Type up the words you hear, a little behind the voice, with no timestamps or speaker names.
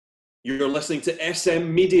You're listening to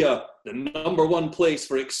SM Media, the #1 place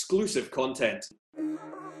for exclusive content.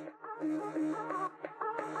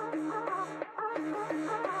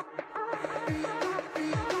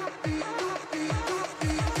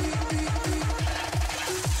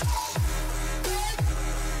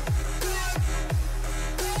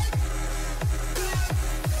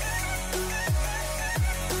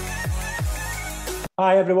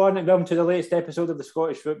 Hi everyone and welcome to the latest episode of the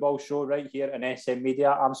Scottish Football Show right here in SM Media.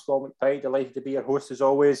 I'm Scott McPike, delighted to be your host as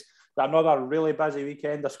always. Got another really busy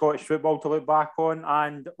weekend of Scottish football to look back on,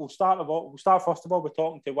 and we'll start first of all with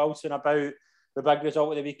talking to Wilson about the big result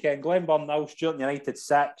of the weekend. Glenburn 0, Stuart United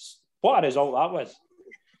 6. What a result that was.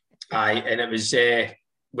 Aye, and it was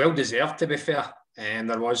well deserved, to be fair.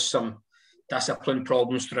 There was some discipline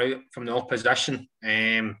problems throughout from the opposition.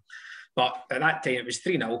 But at that time, it was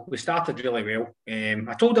 3-0. We started really well.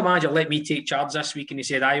 I told the manager, let me take charge this week, and he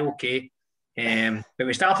said, aye, okay. But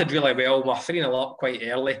we started really well. We were 3-0 up quite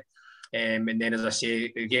early. And then, as I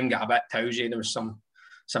say, the game got a bit towsy. There was some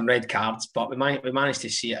red cards, but we managed to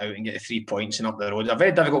see it out and get the 3 points and up the road. A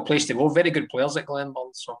very difficult place to go. Very good players at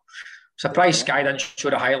Glenburn. So, surprised Sky didn't show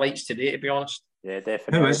the highlights today, to be honest. Yeah,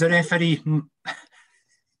 definitely. Who was the referee?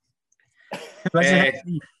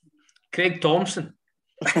 Craig Thompson.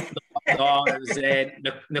 No, it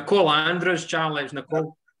was Nicole Andrews, Charlie. It was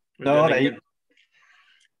Nicole. No, right.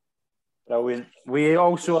 Brilliant. We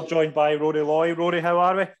also are joined by Rory Loy. Rory, how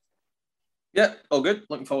are we? Yeah, all good.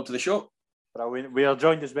 Looking forward to the show. Brilliant. We are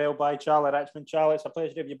joined as well by Charlie Richmond. Charlie, it's a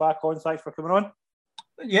pleasure to have you back on. Thanks for coming on.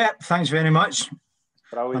 Yeah, thanks very much.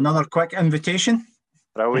 Brilliant. Another quick invitation.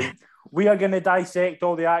 Brilliant. We are going to dissect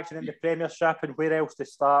all the action in the Premiership and where else to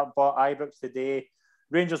start, but Ibrox today.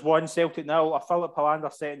 Rangers 1, Celtic 0. A Philip Hollander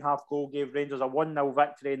second half goal gave Rangers a 1-0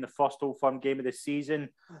 victory in the first Old Firm game of the season.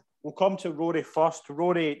 We'll come to Rory first.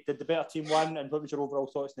 Rory, did the better team win, and what was your overall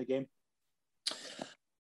thoughts in the game?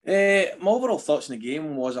 My overall thoughts in the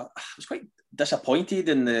game was I was quite disappointed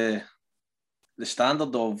in the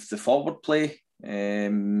standard of the forward play.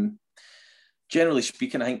 Generally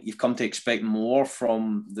speaking, I think you've come to expect more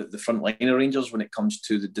from the front line of Rangers when it comes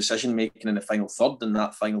to the decision making in the final third and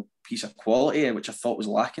that final piece of quality, which I thought was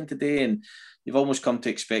lacking today. And you've almost come to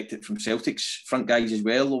expect it from Celtic's front guys as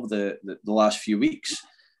well over the last few weeks.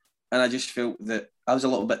 And I just felt that I was a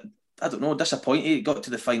little bit, disappointed. It got to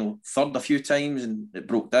the final third a few times and it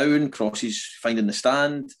broke down. Crosses finding the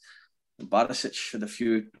stand. Barisic had a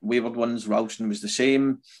few wayward ones. Ralston was the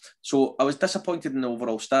same. So I was disappointed in the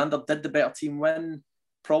overall standard. Did the better team win?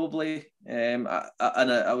 Probably.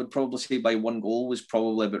 I would probably say by 1 goal was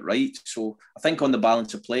probably about right. So I think on the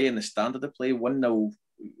balance of play and the standard of play, 1-0,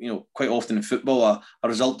 quite often in football, a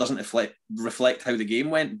result doesn't reflect how the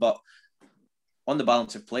game went. But on the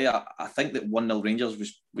balance of play, I think that 1-0 Rangers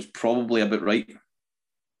was probably about right.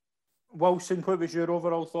 Wilson, what was your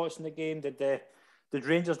overall thoughts in the game? Did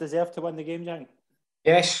Rangers deserve to win the game, Jan?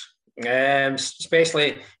 Yes,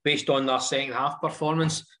 especially based on their second half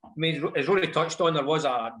performance. I mean, as Rory touched on, there was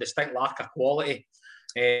a distinct lack of quality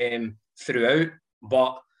throughout,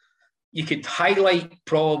 but you could highlight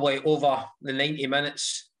probably over the 90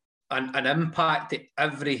 minutes an impact that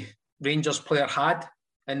every Rangers player had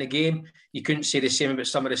in the game. You couldn't say the same about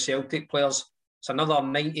some of the Celtic players. It's another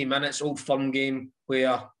 90 minutes Old Firm game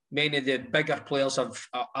where many of the bigger players have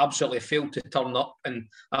absolutely failed to turn up, and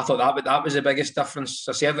I thought that was the biggest difference.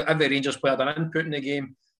 I say every Rangers player had an input in the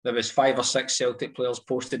game. There was 5 or 6 Celtic players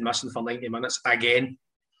posted missing for 90 minutes again.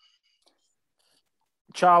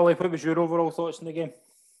 Charlie, what was your overall thoughts in the game?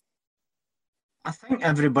 I think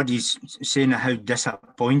everybody's saying how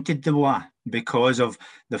disappointed they were because of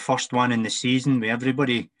the first one in the season, with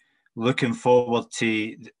everybody looking forward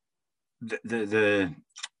to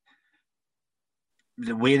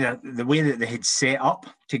the way that they had set up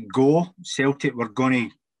to go. Celtic were going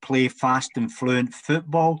to play fast and fluent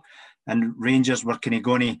football, and Rangers were kind of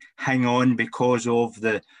going to hang on because of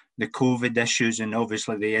the COVID issues and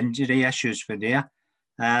obviously the injury issues for there.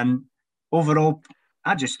 Overall,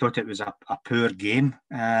 I just thought it was a poor game,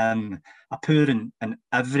 a poor in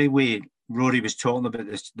every way. Rory was talking about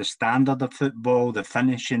the standard of football, the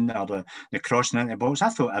finishing or the crossing into the box. I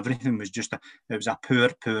thought everything was it was a poor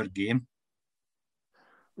game.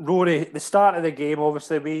 Rory, the start of the game,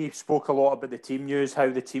 obviously, we spoke a lot about the team news, how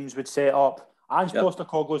the teams would set up. Ange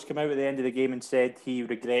Postecoglou's come out at the end of the game and said he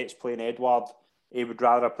regrets playing Edouard. He would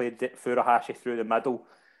rather have played Furuhashi through the middle.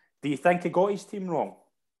 Do you think he got his team wrong?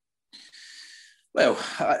 Well,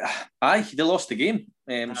 they lost the game.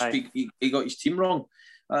 He got his team wrong.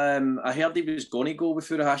 I heard he was going to go with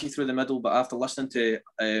Furuhashi through the middle, but after listening to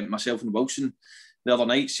myself and Wilson, the other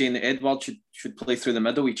night saying that Edouard should play through the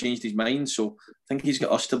middle. He changed his mind, so I think he's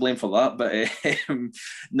got us to blame for that. But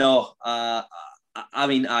no, I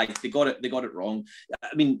mean, they got it wrong.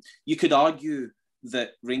 I mean, you could argue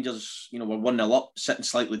that Rangers, were 1-0 up, sitting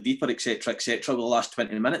slightly deeper, etc., over the last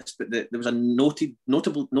 20 minutes. But there was a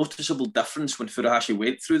noticeable difference when Furuhashi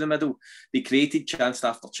went through the middle. They created chance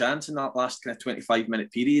after chance in that last kind of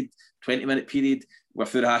 25-minute period, 20-minute period, where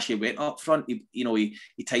Furuhashi went up front. He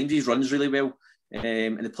timed his runs really well,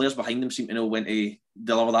 and the players behind him seem to know when to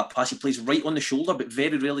deliver that pass. He plays right on the shoulder, but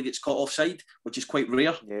very rarely gets caught offside, which is quite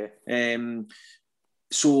rare. Yeah.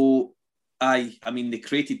 So I mean, they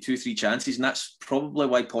created 2-3 chances, and that's probably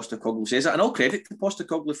why Postecoglou says it. And all credit to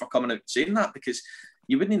Postecoglou for coming out and saying that, because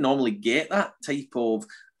you wouldn't normally get that type of,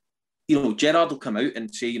 Gerrard will come out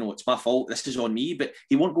and say, it's my fault, this is on me, but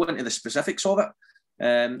he won't go into the specifics of it.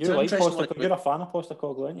 You're a fan of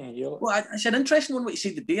Postecoglou, aren't you? Well, it's an interesting one what you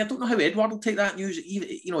said today. I don't know how Edouard will take that news,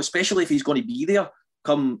 especially if he's going to be there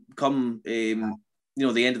come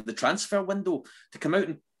the end of the transfer window, to come out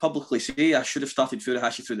and publicly say, I should have started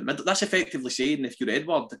Furuhashi through the middle. That's effectively saying, if you're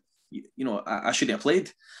Edouard, I shouldn't have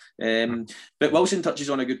played. But Wilson touches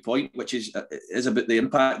on a good point, which is about the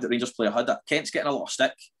impact that Rangers player had. Kent's getting a lot of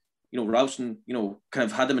stick. Ralston, kind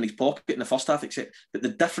of had him in his pocket in the first half, except that the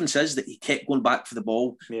difference is that he kept going back for the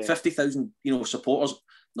ball. Yeah. 50,000, supporters,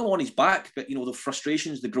 not on his back, but, the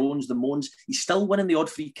frustrations, the groans, the moans. He's still winning the odd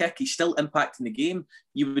free kick. He's still impacting the game.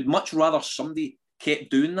 You would much rather somebody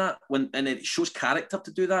kept doing that, and it shows character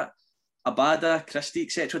to do that. Abada, Christie,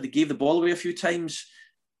 etc. They gave the ball away a few times.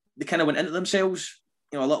 They kind of went into themselves,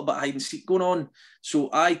 a little bit of hide and seek going on. So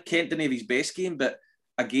Kent didn't have his best game, but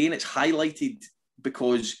again, it's highlighted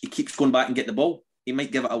because he keeps going back and get the ball. He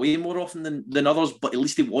might give it away more often than others, but at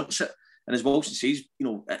least he wants it. And as Wilson says,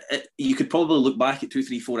 you could probably look back at 2,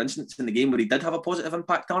 3, 4 incidents in the game where he did have a positive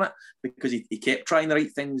impact on it, because he kept trying the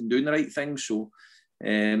right things and doing the right things. So,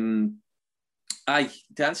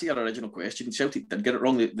 to answer your original question, Celtic did get it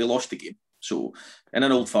wrong. They lost the game. So in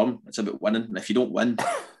an Old Firm, it's about winning. And if you don't win,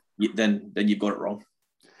 then you've got it wrong.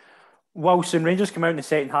 Wilson, Rangers came out in the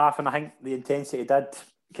second half, and I think the intensity did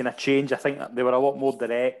kind of change. I think they were a lot more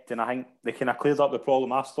direct, and I think they kind of cleared up the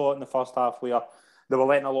problem I thought in the first half, where they were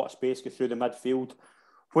letting a lot of space go through the midfield.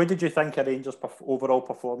 What did you think of Rangers' overall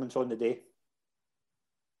performance on the day?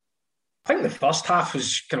 I think the first half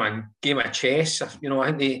was kind of game of chess. I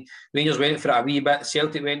think the Rangers went for it a wee bit,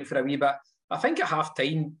 Celtic went for a wee bit. I think at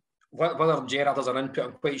half-time, whether Gerrard has an input,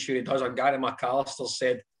 I'm quite sure he does, or Gary McAllister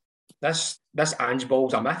said, this Ange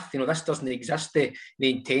ball's a myth. This doesn't exist. The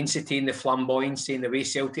intensity and the flamboyancy and the way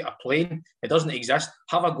Celtic are playing, it doesn't exist.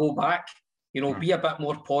 Have a go back, be a bit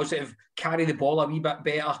more positive, carry the ball a wee bit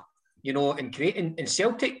better, and create. And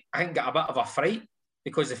Celtic, I think, got a bit of a fright,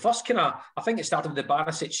 because the first I think it started with the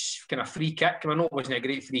Barisic kind of free kick. I know it wasn't a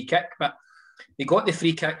great free kick, but they got the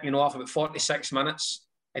free kick, after about 46 minutes.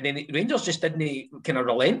 And then the Rangers just didn't kind of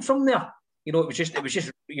relent from there. It was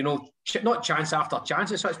just, not chance after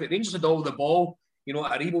chance as such, but Rangers had all the ball.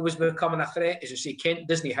 Aribo was becoming a threat. As you say, Kent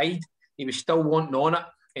doesn't hide. He was still wanting on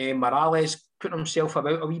it. Morales putting himself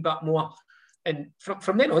about a wee bit more. And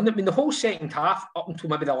from then on, the whole second half, up until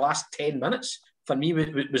maybe the last 10 minutes, for me,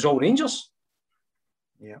 was all Rangers.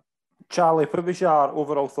 Yeah. Charlie, what was your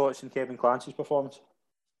overall thoughts on Kevin Clancy's performance?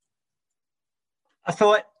 I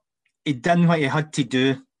thought he'd done what he had to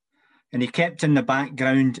do, and he kept in the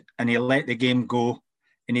background, and he let the game go,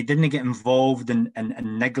 and he didn't get involved in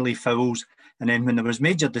niggly fouls. And then when there was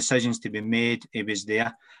major decisions to be made, he was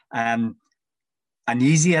there. An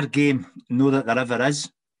easier game, know that there ever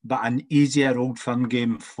is, but an easier Old Firm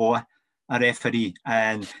game for a referee.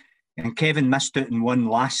 And Kevin missed out in one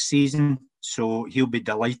last season, so he'll be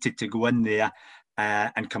delighted to go in there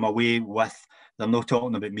and come away with, they're not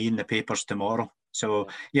talking about me in the papers tomorrow. So,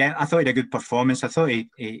 yeah, I thought he had a good performance. I thought he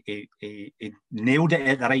nailed it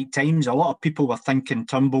at the right times. A lot of people were thinking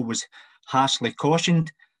Turnbull was harshly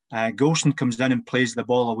cautioned. Golson comes in and plays the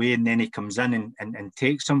ball away, and then he comes in and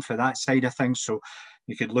takes him for that side of things. So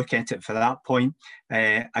you could look at it for that point.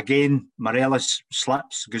 Again, Morelos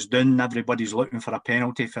slips, goes down. Everybody's looking for a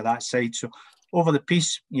penalty for that side. So over the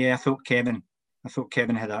piece, yeah, I thought Kevin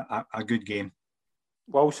had a good game.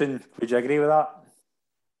 Wilson, would you agree with that?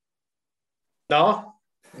 No,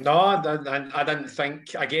 I didn't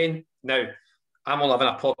think. Again, now, I'm all having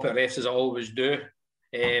a pop at refs as I always do.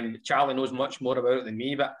 Charlie knows much more about it than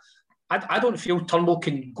me, but I don't feel Turnbull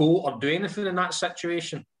can go or do anything in that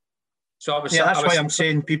situation. So that's why I'm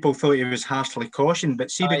saying people thought he was harshly cautioned.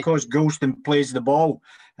 But see, because Golston plays the ball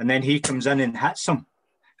and then he comes in and hits him,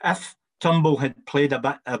 if Turnbull had played a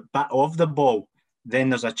bit of the ball, then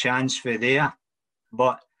there's a chance for there.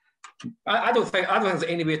 But I don't think there's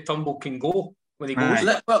any way Turnbull can go when he goes.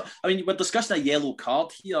 Well, I mean, we're discussing a yellow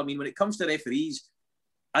card here. I mean, when it comes to referees,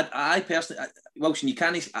 I personally, Wilson, you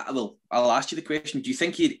can't. I'll ask you the question. Do you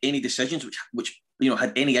think he had any decisions which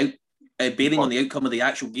had any bearing on the outcome of the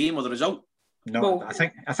actual game or the result? No, well, I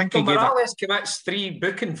think so he gave Morales commits 3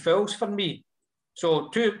 booking fouls for me. So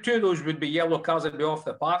two of those would be yellow cards that would be off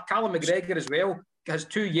the park. Callum McGregor as well has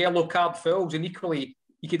 2 yellow card fouls, and equally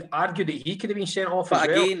you could argue that he could have been sent off as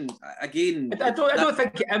well. Again, I don't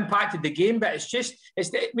think it impacted the game, but it's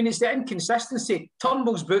the inconsistency.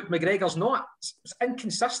 Turnbull's booked, McGregor's not. It's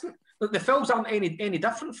inconsistent. The fouls aren't any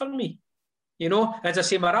different for me. As I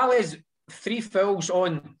say, Morales 3 fouls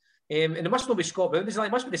on. And it must not be Scott Bounds.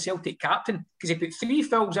 It must be the Celtic captain, because he put 3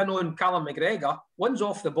 fouls in on Callum McGregor. One's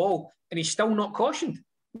off the ball, and he's still not cautioned.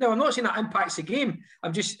 No, I'm not saying that impacts the game.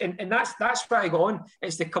 I'm just, and that's where I go on.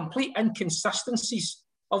 It's the complete inconsistencies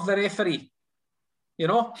of the referee,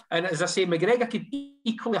 And as I say, McGregor could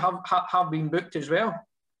equally have been booked as well,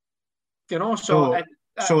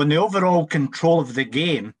 So in the overall control of the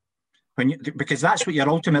game, because that's what you're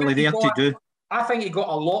ultimately there to do. I think he got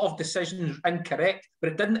a lot of decisions incorrect,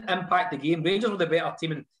 but it didn't impact the game. Rangers were the better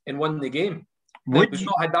team and won the game. We've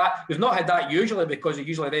not had that usually, because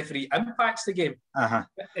usually the referee impacts the game.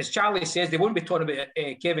 As Charlie says, they won't be talking about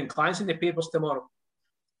Kevin Clancy in the papers tomorrow.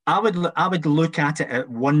 I would look at it at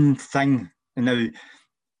one thing now.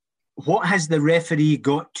 What has the referee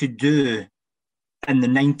got to do in the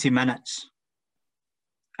 90 minutes?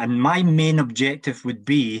 And my main objective would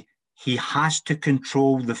be he has to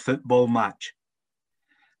control the football match.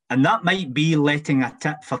 And that might be letting a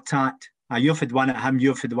tit for tat. You've had one at him,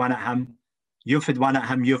 you've had one at him, you've had one at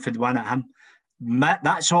him, you've had one at him.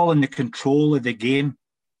 That's all in the control of the game.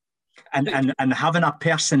 And having a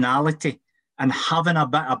personality and having a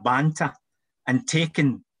bit of banter and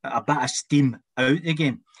taking a bit of steam out the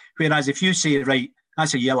game. Whereas if you say, right,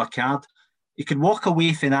 that's a yellow card, you could walk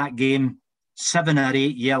away from that game 7 or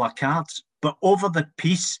 8 yellow cards. But over the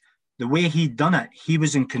piece, the way he done it, he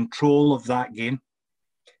was in control of that game.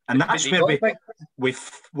 And that's where we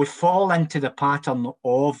fall into the pattern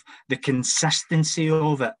of the consistency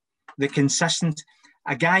of it.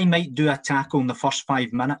 A guy might do a tackle in the first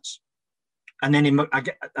 5 minutes, and then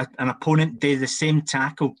an opponent do the same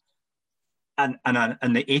tackle in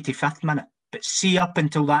the 85th minute. But see, up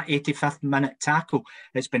until that 85th minute tackle,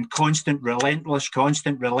 it's been constant, relentless,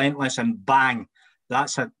 and bang.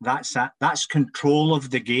 That's control of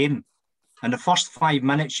the game. In the first 5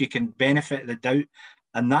 minutes, you can benefit the doubt,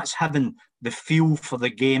 and that's having the feel for the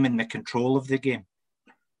game and the control of the game.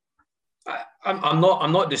 I'm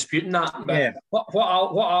not disputing that. But yeah. What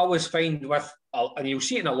I always find with, and you'll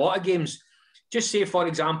see it in a lot of games, just say, for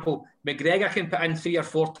example, McGregor can put in 3 or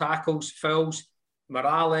 4 tackles, fouls,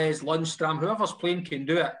 Morales, Lundstram, whoever's playing can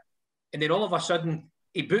do it. And then all of a sudden,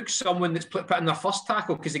 he books someone that's put in their first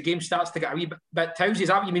tackle because the game starts to get a wee bit towsy. Is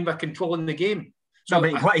that what you mean by controlling the game? So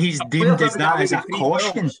no, but what he's deemed as that is a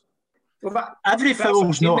caution. Well, every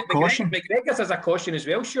foul's not a caution. McGregor's is a caution as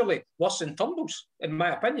well, surely. Worse than Turnbull's, in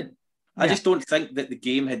my opinion. I just don't think that the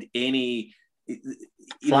game had any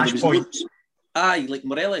flashpoints. Like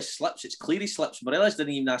Morelos slips, it's clear he slips. Morelos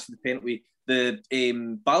didn't even ask for the penalty. The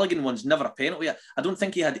Balogun one's never a penalty. I don't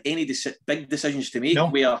think he had any big decisions to make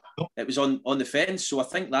where it was on the fence. So I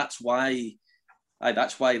think that's why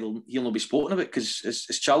he'll not be spoken about, because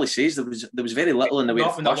as Charlie says, there was very little in the way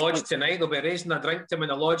of in the lodge tonight. They'll be raising a drink to him in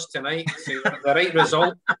the lodge tonight.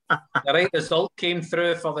 The right result came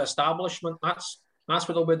through for the establishment. That's what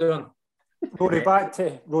they'll be doing. Rory, back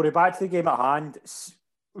to the game at hand.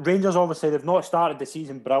 Rangers, obviously, they've not started the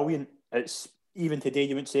season brilliant. It's even today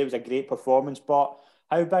you wouldn't say it was a great performance, but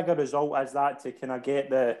how big a result is that to kind of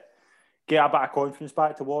get a bit of confidence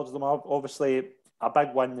back towards them? Obviously, a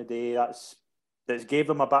big win today. That's gave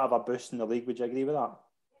them a bit of a boost in the league. Would you agree with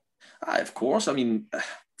that? Of course. I mean,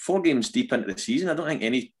 4 games deep into the season, I don't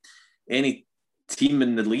think any team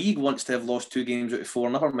in the league wants to have lost 2 games out of 4.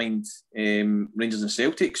 Never mind Rangers and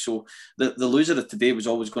Celtic. So the loser of today was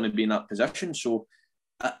always going to be in that position. So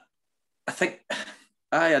I think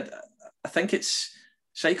it's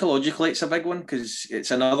psychologically it's a big one, because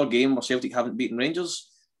it's another game where Celtic haven't beaten Rangers.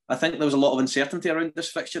 I think there was a lot of uncertainty around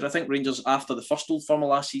this fixture. I think Rangers, after the first Old Firm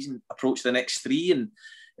last season, approached the next 3 and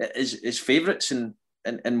is favourites and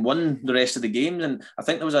won the rest of the games. And I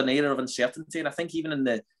think there was an air of uncertainty. And I think even in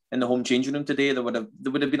the home changing room today, there would have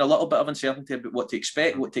been a little bit of uncertainty about what to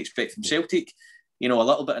expect from Celtic. A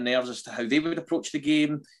little bit of nerves as to how they would approach the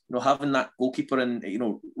game. Having that goalkeeper and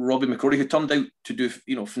Robbie McCrory, who turned out to do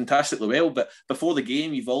fantastically well, but before the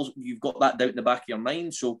game, you've got that doubt in the back of your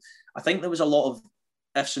mind. So I think there was a lot of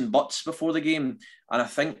ifs and buts before the game, and I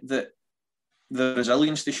think that the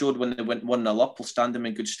resilience they showed when they went 1-0 up will stand them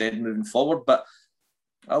in good stead moving forward. But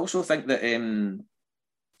I also think that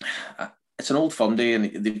it's an old firm day and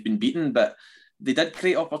they've been beaten, but they did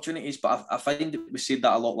create opportunities. But I find that we said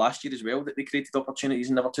that a lot last year as well, that they created opportunities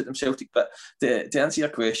and never took them, Celtic. But to answer your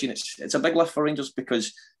question, it's a big lift for Rangers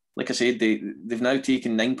because, like I said, they've now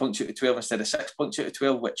taken 9 points out of 12 instead of 6 points out of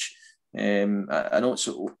 12, which I know it's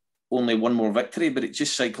only one more victory, but it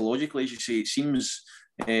just psychologically, as you say, it seems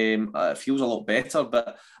it feels a lot better.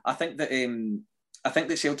 But I think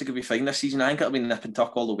that Celtic will be fine this season. I think it'll be nip and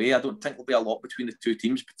tuck all the way. I don't think there'll be a lot between the two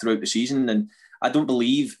teams throughout the season, and I don't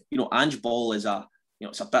believe, Ange Ball is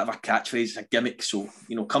it's a bit of a catchphrase, it's a gimmick. So,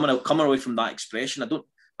 coming away from that expression, I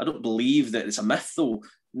don't believe that it's a myth though.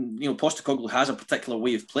 Postecoglou has a particular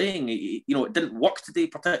way of playing. It didn't work today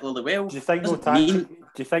particularly well. Do you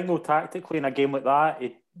think tactically in a game like that,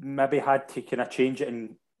 it maybe had to kind of change it,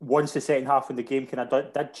 and once the second half of the game kind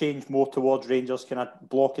of did change more towards Rangers kind of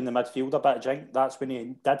blocking the midfield a bit, do you think that's when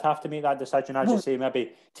he did have to make that decision, as you say,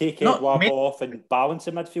 maybe take Edouard off and balance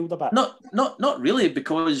the midfield a bit? Not really,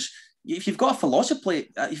 because if you've got a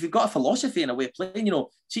philosophy and a way of playing,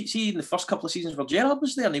 see in the first couple of seasons where Gerrard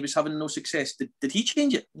was there and he was having no success, did he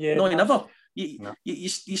change it? Yeah, no, he never. You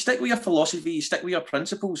stick with your philosophy, you stick with your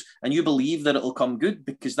principles, and you believe that it'll come good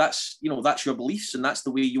because that's your beliefs and that's the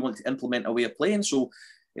way you want to implement a way of playing. So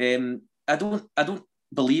I don't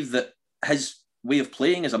believe that his way of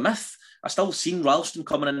playing is a myth. I still seen Ralston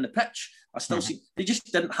coming in the pitch. I still see they just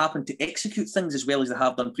didn't happen to execute things as well as they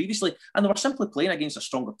have done previously, and they were simply playing against a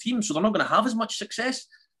stronger team, so they're not going to have as much success.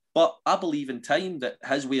 But I believe in time that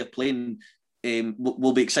his way of playing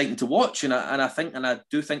will be exciting to watch, and I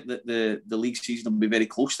do think that the league season will be very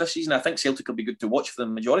close this season. I think Celtic will be good to watch for the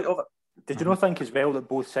majority of it. Did you not think as well that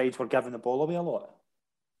both sides were giving the ball away a lot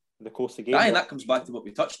in the course of the game? And that comes back to what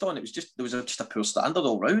we touched on. There was just a poor standard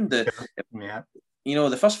all round.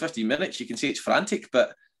 The first 15 minutes you can say it's frantic,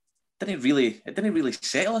 but it didn't really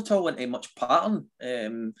settle at all into much pattern.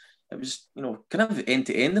 It was kind of end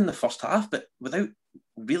to end in the first half, but without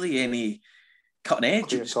really any cutting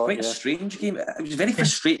edge. It was quite a strange game. It was very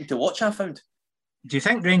frustrating to watch, I found. Do you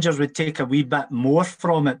think Rangers would take a wee bit more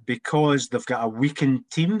from it because they've got a weakened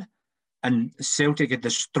team and Celtic had the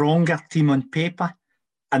stronger team on paper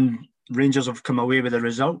and Rangers have come away with a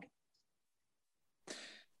result?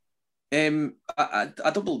 I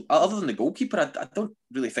don't. Other than the goalkeeper, I don't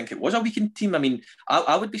really think it was a weakened team. I mean,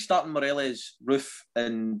 I would be starting Morelos, Roofe,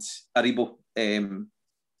 and Aribo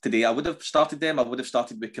today. I would have started them. I would have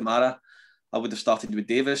started with Kamara. I would have started with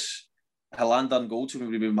Davis. Helander and Goldson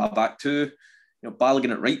would be my back two.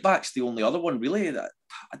 Balogun at right back's the only other one really.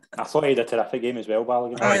 I thought he had a terrific game as well,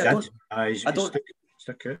 Balogun.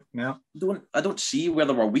 I don't see where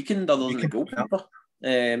they were weakened other than the goalkeeper.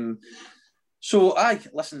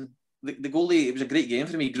 Listen. The goalie, it was a great game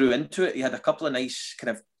for him. He grew into it. He had a couple of nice come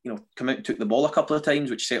out and took the ball a couple of times,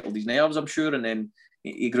 which settled his nerves, I'm sure, and then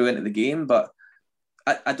he grew into the game. But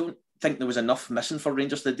I don't think there was enough missing for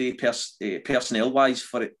Rangers today, personnel-wise,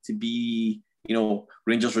 for it to be,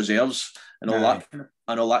 Rangers reserves and all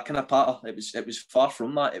that kind of patter. It was far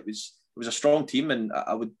from that. It was a strong team, and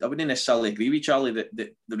I wouldn't necessarily agree with Charlie that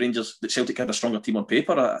that Celtic had a stronger team on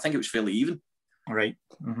paper. I think it was fairly even. Right.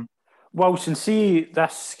 Mm-hmm. Wilson, see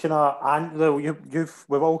this kind of,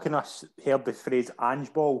 we've all kind of heard the phrase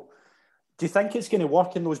Ange Ball. Do you think it's going to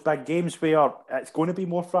work in those big games where it's going to be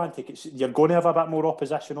more frantic? You're going to have a bit more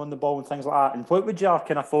opposition on the ball and things like that. And what would your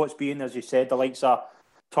kind of thoughts be, as you said, the likes of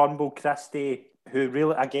Turnbull, Christie, who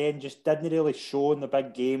really, again, just didn't really show in the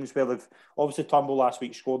big games where they've, obviously Turnbull last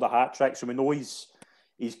week scored a hat-trick, so we know he's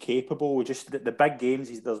capable. Just the big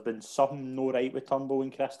games, there's been something no right with Turnbull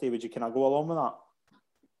and Christie. Would you kind of go along with that?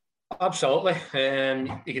 Absolutely.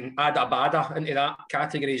 You can add Abada into that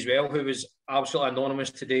category as well, who was absolutely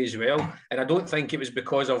anonymous today as well. And I don't think it was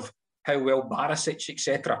because of how well Barisic,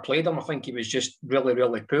 etc. played him. I think he was just really,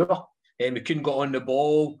 really poor. He couldn't get on the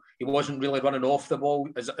ball. He wasn't really running off the ball,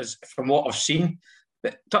 as from what I've seen.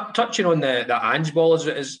 But touching on the Ange Ball,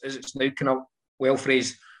 as it's now kind of well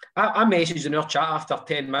phrased, I messaged in our chat after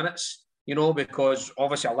 10 minutes, because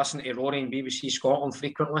obviously I listen to Rory and BBC Scotland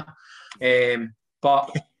frequently.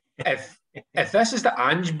 But if this is the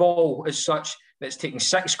Ange Ball as such, that's taking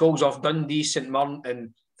 6 goals off Dundee, St Mirren,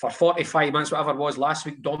 and for 45 minutes, whatever it was last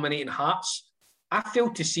week, dominating Hearts, I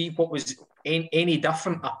failed to see what was any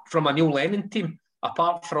different from a Neil Lennon team,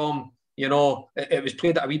 apart from, it was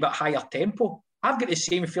played at a wee bit higher tempo. I've got the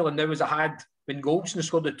same feeling now as I had when Goldson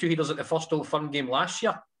scored the 2 headers at the first Old Firm game last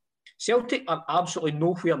year. Celtic are absolutely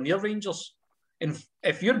nowhere near Rangers. And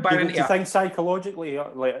if you're Do buying you think psychologically,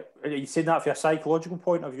 like, are you saying that from a psychological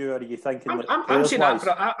point of view, or are you thinking I'm saying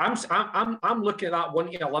that, I'm looking at that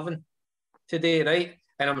 1-11 today, right?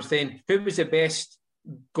 And I'm saying, who was the best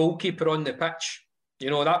goalkeeper on the pitch? You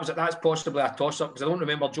know, that's possibly a toss-up, because I don't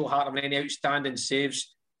remember Joe Hart having any outstanding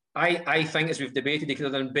saves. I think, as we've debated, he could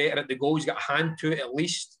have done better at the goal. He's got a hand to it at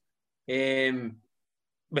least.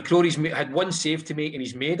 McCrory's had one save to make and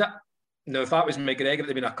he's made it. Now, if that was McGregor, it would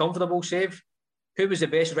have been a comfortable save. Who was the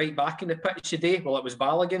best right back in the pitch today? Well, it was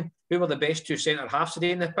Balogun. Who were the best two centre-halves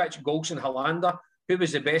today in the pitch? Golson, Hollander. Who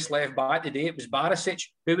was the best left back today? It was Barisic.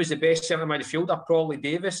 Who was the best centre midfielder? Probably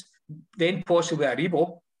Davis. Then possibly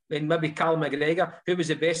Aribo. Then maybe Cal McGregor. Who was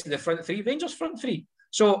the best of the front three? Rangers front three.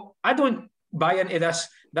 So I don't buy into this.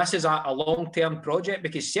 This is a long-term project,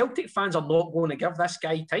 because Celtic fans are not going to give this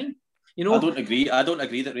guy time. You know, I don't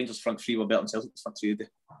agree that Rangers front three were better than Celtic's front three today.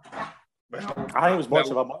 Well, I think it was much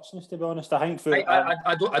of a muchness, to be honest. I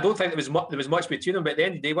don't think there was much between them. But at the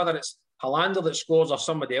end of the day, whether it's Hollander that scores or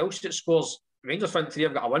somebody else that scores, Rangers front three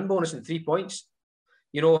have got a win bonus and 3 points.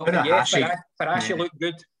 You know, Farashi looked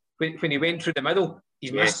good when he went through the middle.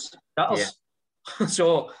 He's missed that.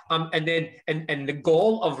 So and then and the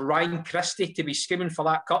goal of Ryan Christie to be screaming for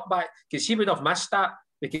that cutback, because he would have missed that,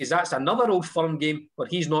 because that's another Old Firm game where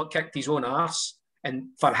he's not kicked his own arse. And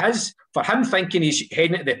for him thinking he's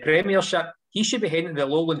heading to the Premiership, he should be heading to the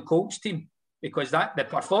Lowland Colts team, because that the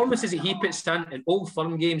performances that he puts in Old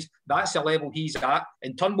Firm games, that's the level he's at.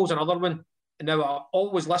 And Turnbull's another one. Now, I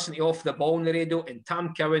always listen to Off the Ball on the radio, and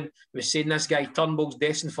Tam Cowan was saying this guy Turnbull's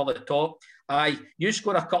destined for the top. Aye, you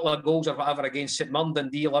score a couple of goals or whatever against St Mirren,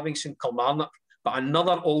 Dundee, Livingston, Kilmarnock, but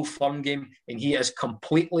another Old Firm game, and he is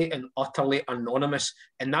completely and utterly anonymous.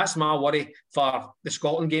 And that's my worry for the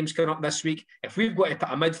Scotland games coming up this week. If we've got to put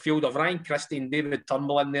a midfield of Ryan Christie and David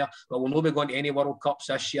Turnbull in there, well, we'll not be going to any World Cups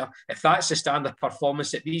this year. If that's the standard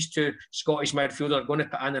performance that these two Scottish midfielders are going to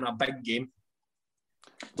put in a big game.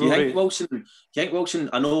 Do you think Wilson?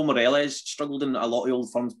 I know Morelos struggled in a lot of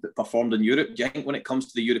Old Firms that performed in Europe. Do you think when it comes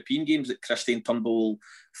to the European games that Christie and Turnbull will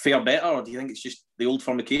fare better, or do you think it's just the Old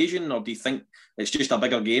Firm occasion, or do you think it's just a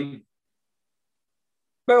bigger game?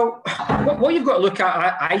 Well, what you've got to look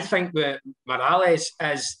at, I think, with Morales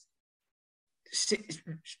is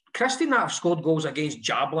Christie and that have scored goals against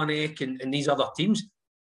Jablonec and these other teams.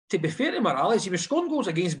 To be fair to Morales, he was scoring goals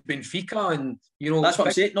against Benfica and, you know... That's what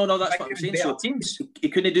I'm saying. No, that's what I'm saying. So teams. He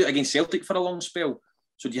couldn't do it against Celtic for a long spell.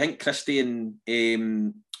 So do you think Christie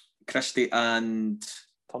and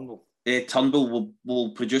Turnbull will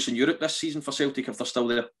produce in Europe this season for Celtic if they're still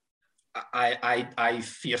there? I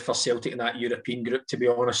fear for Celtic in that European group, to be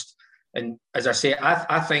honest. And as I say,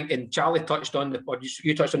 I think, and Charlie touched on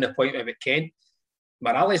you touched on the point about Kent.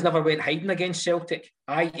 Morales never went hiding against Celtic.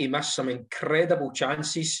 He missed some incredible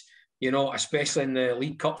chances, you know, especially in the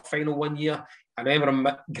League Cup final one year. I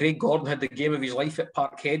remember Greg Gordon had the game of his life at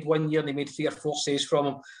Parkhead one year, and they made 3 or 4 saves from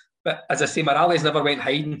him. But as I say, Morales never went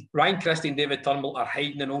hiding. Ryan Christie and David Turnbull are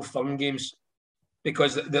hiding in Old Firm games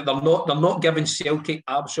because they're not giving Celtic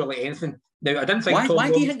absolutely anything. Now, I didn't think.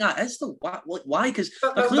 Why do you think that is though? Why? Because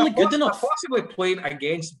they're clearly good enough. They're possibly playing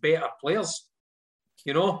against better players,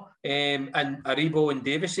 you know, and Aribo and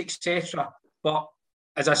Davis, etc. But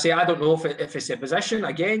as I say, I don't know if it's a position.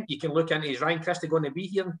 Again, you can look into, is Ryan Christie going to be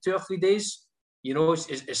here in 2 or 3 days? You know,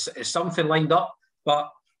 is something lined up? But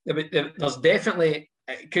there's definitely,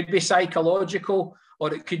 it could be psychological,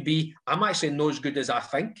 or it could be, I'm actually not as good as I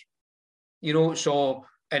think. You know, so,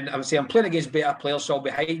 and I'm saying I'm playing against better players, so I'll be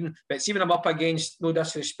hiding. But see, when I'm up against, no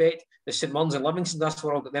disrespect, the St Mirrens and Livingston, that's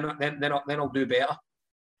where then I'll do better.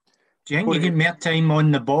 Do you think you get more time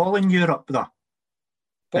on the ball in Europe, though?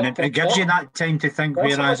 And it gives you that time to think,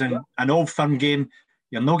 whereas in an Old Firm game,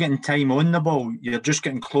 you're not getting time on the ball. You're just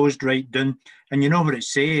getting closed right down. And you know what it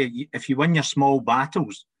say, if you win your small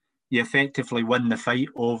battles, you effectively win the fight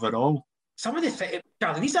overall. Some of these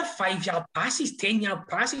are 5-yard passes, 10-yard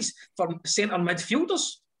passes for centre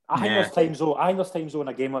midfielders. I think there's times though in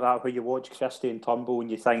a game like that where you watch Christie and Turnbull and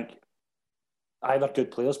you think, they're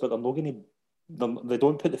good players, but they're not going to. They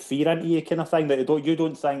don't put the fear into you, kind of thing. That you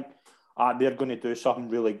don't think they're going to do something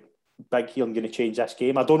really big here and going to change this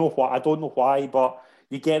game. I don't know why, but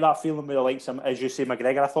you get that feeling with the likes of, as you say,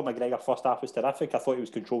 McGregor. I thought McGregor first half was terrific. I thought he was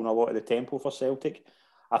controlling a lot of the tempo for Celtic.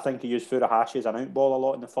 I think he used Furuhashi as an outball a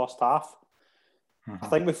lot in the first half. I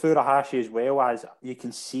think with Furuhashi as well, as you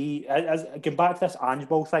can see, as going back to this Ange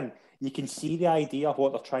Ball thing, you can see the idea of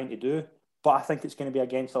what they're trying to do, but I think it's going to be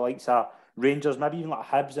against the likes of Rangers, maybe even like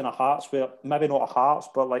Hibs and a Hearts, where maybe not a Hearts,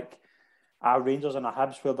 but like Rangers and a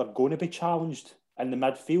Hibs, where they're going to be challenged in the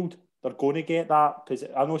midfield. They're going to get that.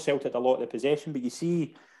 I know Celtic had a lot of the possession, but you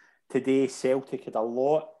see today Celtic had a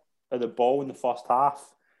lot of the ball in the first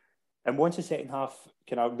half, and once the second half,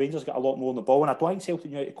 Rangers got a lot more on the ball, and I don't think Celtic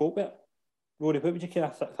knew how to cope with it. Rory, what would you think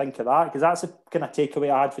of that? Because that's the kind of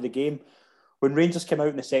takeaway I had for the game. When Rangers came out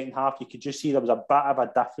in the second half, you could just see there was a bit of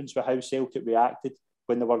a difference with how Celtic reacted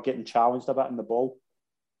when they were getting challenged a bit in the ball.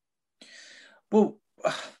 Well,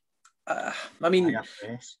 I mean,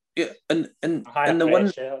 yeah, and the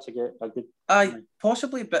one, that's a good. Aye,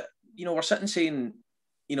 possibly, but we're sitting saying,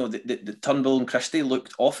 the Turnbull and Christie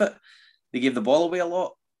looked off it. They gave the ball away a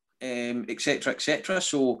lot, etc., etc.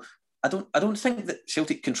 So I don't think that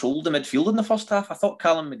Celtic controlled the midfield in the first half. I thought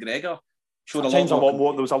Callum McGregor showed a lot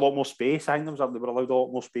more. There was a lot more space. I think they were allowed a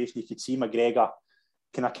lot more space, and you could see McGregor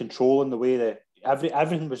kind of controlling the way that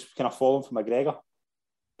everything was kind of falling for McGregor.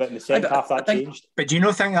 But in the second half, that changed. But do you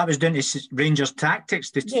not think that was down to Rangers' tactics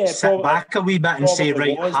to sit back a wee bit and say,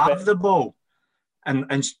 right, have the ball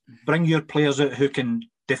and bring your players out who can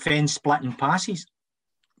defend splitting passes?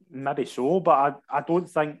 Maybe so, but I don't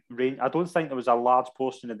think there was a large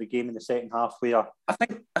portion of the game in the second half where I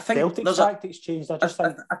think Celtic's tactics changed. I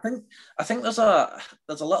think there's a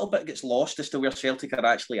little bit gets lost as to where Celtic are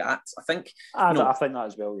actually at. I think that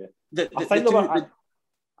as well. Yeah, I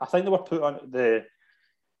think they were put on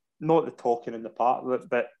not the talking in the part,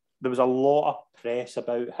 but there was a lot of press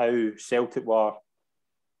about how Celtic were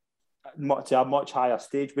to a much higher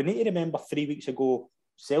stage. We need to remember 3 weeks ago,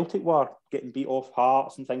 Celtic were getting beat off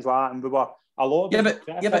Hearts and things like that, and we were a lot of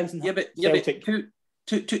Celtic.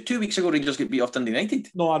 Two weeks ago, Rangers get beat off Dundee United.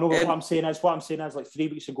 No, I know. What I'm saying is, like 3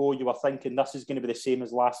 weeks ago, you were thinking this is going to be the same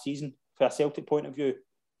as last season for a Celtic point of view.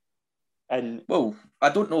 And well, I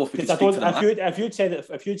don't know if if you'd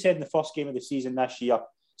said in the first game of the season this year,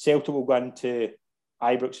 Celtic will go into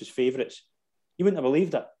Ibrox as favourites, you wouldn't have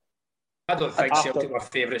believed it. I don't think Celtic were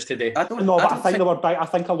favourites today. I think they were big. I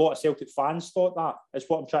think a lot of Celtic fans thought that. Is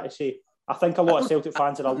what I'm trying to say. I think a lot of Celtic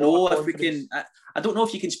fans had a lot of confidence. I don't know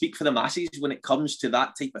if you can speak for the masses when it comes to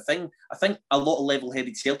that type of thing. I think a lot of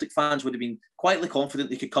level-headed Celtic fans would have been quietly confident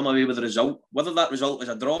they could come away with a result. Whether that result is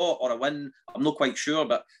a draw or a win, I'm not quite sure.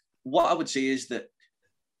 But what I would say is that,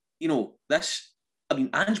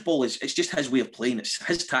 Ange Ball it's just his way of playing. It's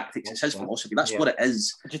his tactics. It's his philosophy. That's what it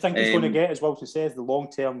is. Do you think he's going to get, as Wilson says, the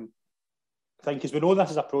long-term thing? Because we know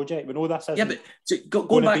this is a project. We know this isn't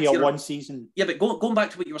going to be a one season. Yeah, but going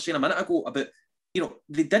back to what you were saying a minute ago about,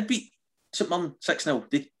 they did beat St Mirren 6-0.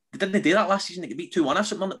 They didn't do that last season. They got beat 2-1 at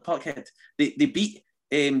St Mirren at Parkhead. They beat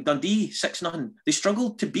Dundee 6-0. They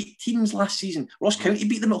struggled to beat teams last season. Ross County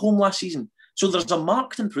beat them at home last season. So there's a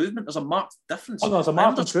marked improvement. There's a marked difference. There's a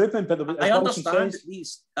marked improvement, but I understand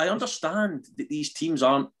that these teams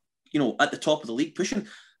aren't, at the top of the league pushing.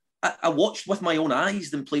 I watched with my own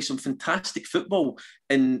eyes them play some fantastic football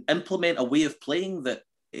and implement a way of playing that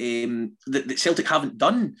that Celtic haven't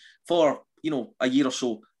done for a year or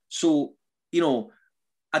so. So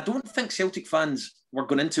I don't think Celtic fans were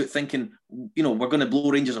going into it thinking we're going to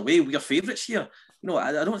blow Rangers away. We are favourites here.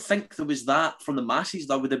 I don't think there was that from the masses.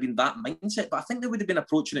 There would have been that mindset, but I think they would have been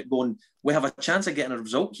approaching it going, we have a chance of getting a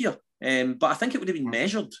result here. But I think it would have been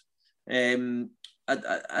measured. And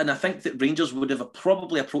I think that Rangers would have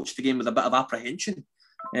probably approached the game with a bit of apprehension,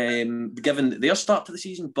 given their start to the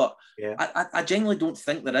season. But I genuinely don't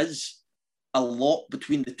think there is a lot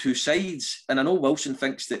between the two sides. And I know Wilson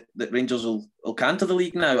thinks that Rangers will canter the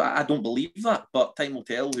league now. I don't believe that, but time will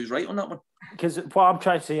tell who's right on that one. Because what I'm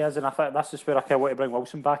trying to say is, and I think this is where I kind of want to bring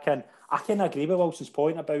Wilson back in, I can agree with Wilson's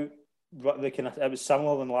point about it was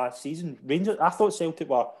similar than last season. Rangers, I thought Celtic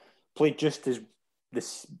played just as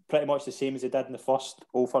pretty much the same as they did in the first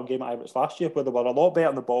Old Firm game at Ibrox last year, where they were a lot better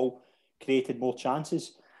on the ball, created more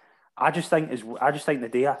chances. I just think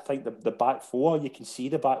the back four, you can see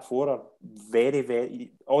the back four are very,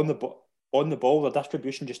 very on the ball. Their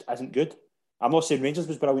distribution just isn't good. I'm not saying Rangers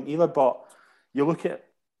was brilliant either, but you look at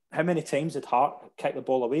how many times did Hart kick the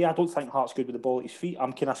ball away. I don't think Hart's good with the ball at his feet.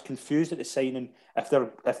 I'm kind of confused at the signing. If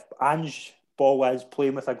Ange Ball is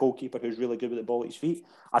playing with a goalkeeper who's really good with the ball at his feet,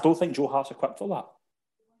 I don't think Joe Hart's equipped for that.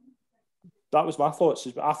 That was my thoughts.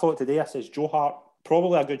 I thought today, I says Joe Hart,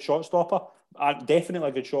 probably a good shot stopper. Definitely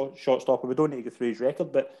a good shot stopper. We don't need to go through his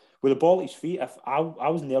record, but with the ball at his feet, I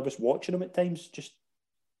was nervous watching him at times, just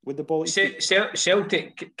with the ball at his feet.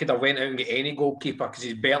 Celtic could have went out and get any goalkeeper because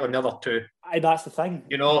he's better than the other two. That's the thing.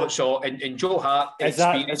 So and Joe Hart, is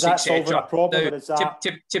that solving a problem? Now, or is that...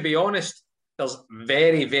 to be honest, there's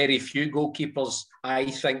very, very few goalkeepers, I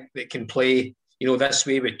think, that can play this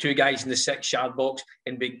way with two guys in the 6-yard box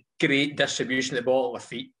and be great distribution of the ball at their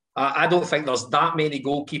feet. I don't think there's that many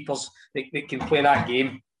goalkeepers that can play that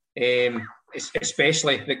game,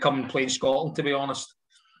 especially that come and play in Scotland, to be honest.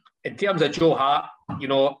 In terms of Joe Hart, you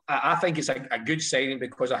know, I think it's a good signing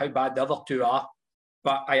because of how bad the other two are.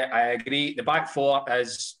 But I agree, the back four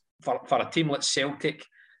is, for a team like Celtic,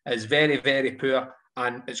 is very, very poor,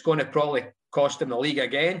 and it's going to probably cost them the league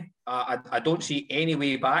again. I don't see any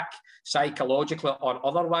way back, psychologically or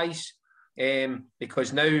otherwise,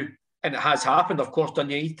 because now, and it has happened, of course,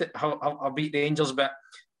 Dundee have beat Rangers, but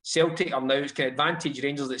Celtic are now, it's kind of advantage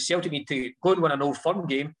Rangers that Celtic need to go and win an Old Firm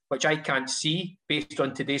game, which I can't see based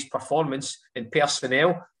on today's performance and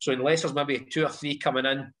personnel. So unless there's maybe 2 or 3 coming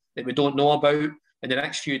in that we don't know about in the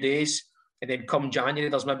next few days, and then come January,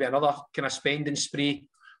 there's maybe another kind of spending spree.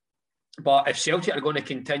 But if Celtic are going to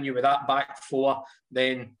continue with that back four,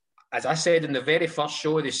 then, as I said in the very first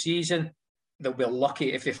show of the season, they'll be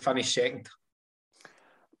lucky if they finish second.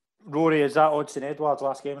 Rory, is that Odsonne Edouard's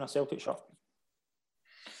last game in a Celtic shirt?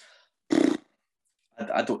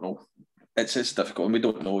 I don't know. It's difficult, and we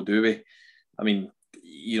don't know, do we? I mean,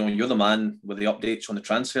 you know, you're the man with the updates on the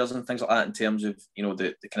transfers and things like that in terms of, you know,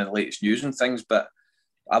 the kind of latest news and things, but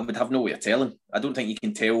I would have no way of telling. I don't think you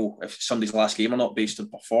can tell if somebody's last game or not based on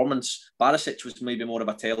performance. Barisic was maybe more of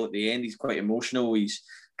a tell at the end. He's quite emotional. He's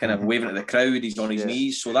kind of waving at the crowd. He's on his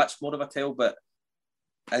knees. So that's more of a tell. But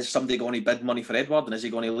is somebody going to bid money for Edouard, and is he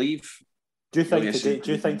going to leave? Do you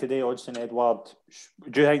think today Odsonne Edouard?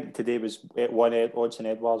 Do you think today was one Odsonne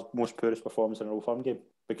Edouard's most poorest performance in an Old Firm game?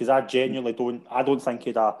 Because I genuinely don't. I don't think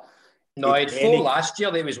he'd. No, he'd four last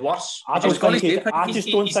year. That was worse. I just don't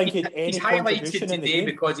think he'd any he's highlighted today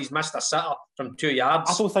because he's missed a sitter from 2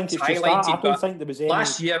 yards. I don't think it's just that. I don't think there was any.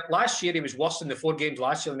 Last year he was worse in the 4 games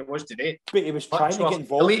last year than it was today. But he was trying to get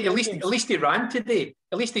involved. At least he ran today.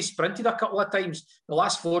 At least he sprinted a couple of times. The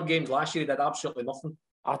last 4 games last year he did absolutely nothing.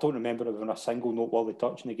 I don't remember him having a single noteworthy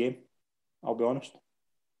touch in the game. I'll be honest.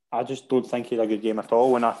 I just don't think he had a good game at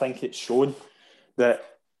all, and I think it's shown that.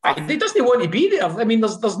 He doesn't want to be there. I mean,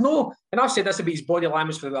 there's no, and I've said this about his body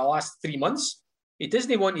language for the last 3 months. He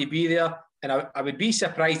doesn't want to be there, and I would be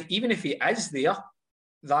surprised, even if he is there,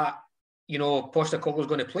 that, you know, Postecoglou's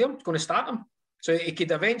going to play him, going to start him. So he could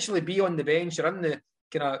eventually be on the bench or in the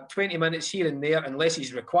kind of 20 minutes here and there, unless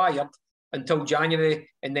he's required, until January,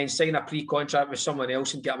 and then sign a pre-contract with someone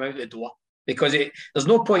else and get him out the door. Because there's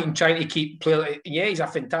no point in trying to keep playing. Yeah, he's a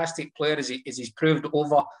fantastic player, as he's proved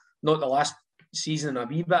over, not the last season a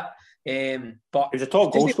wee bit, but he was a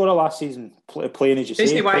top goal scorer last season, playing as you say.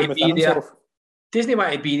 Doesn't want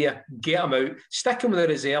to be there. Get him out, stick him with the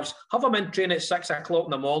reserves, have him in training at 6 o'clock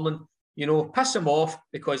in the morning. You know, piss him off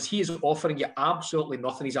because he is offering you absolutely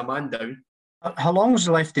nothing. He's a man down. How long's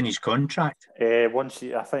left in his contract? I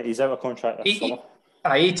think he's out of contract this summer.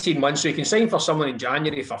 18 months, so he can sign for someone in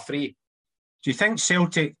January for free. Do you think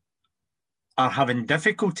Celtic are having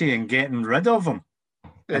difficulty in getting rid of him?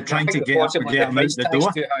 And trying to get him out the door.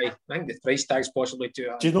 I think the price tag's possibly too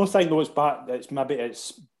high. Do you not think though it's bad? It's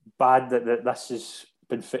bad that this has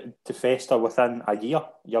been to fester within a year.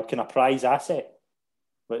 Your kind of prize asset,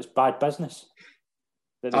 but it's bad business.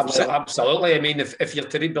 Absolutely. I mean, if you're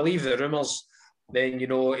to believe the rumours, then you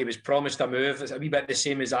know he was promised a move. It's a wee bit the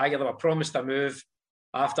same as Aguilar. They were promised a move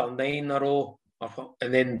after 9 in a row,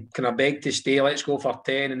 and then kind of begged to stay. Let's go for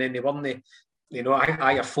 10, and then they won the. You know,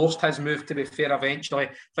 I forced his move, to be fair, eventually.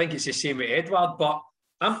 I think it's the same with Edouard, but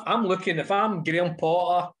I'm looking, if I'm Graham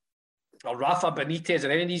Potter or Rafa Benitez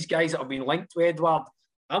or any of these guys that have been linked to Edouard,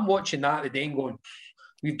 I'm watching that today and going,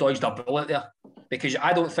 we've dodged a bullet there. Because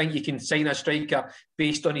I don't think you can sign a striker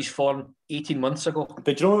based on his form 18 months ago. But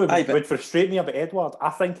do you know what would frustrate me about Edouard?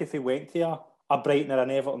 I think if he went to a Brighton or an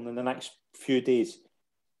Everton in the next few days,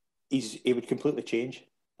 he would completely change.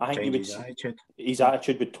 I think his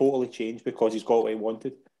attitude would totally change because he's got what he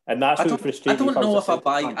wanted, and that's what frustrates me. I don't know if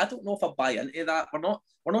I buy into that.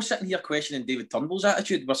 We're not sitting here questioning David Turnbull's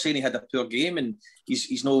attitude. We're saying he had a poor game and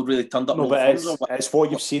he's not really turned up. No, but it's what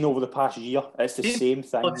you've seen over the past year. It's the same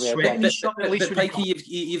thing. But Pikey,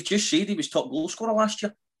 you've just said he was top goal scorer last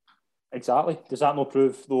year. Exactly. Does that not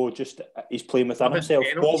prove though? Just he's playing within himself.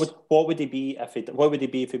 What would he be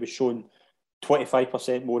if he was shown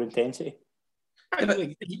 25% more intensity? He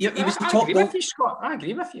was the top goal. I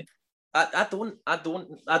agree with you. I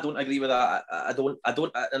don't agree with that. I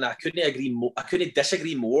don't, and I couldn't agree more. I couldn't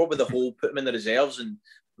disagree more with the whole put him in the reserves and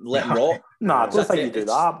let him rot. No, I don't think you do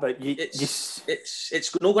that. But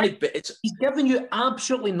it's not going to be. He's giving you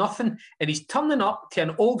absolutely nothing, and he's turning up to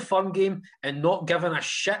an Old Firm game and not giving a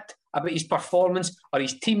shit about his performance or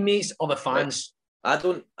his teammates or the fans. I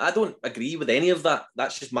don't agree with any of that.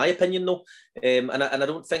 That's just my opinion, though, and I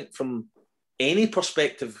don't think from any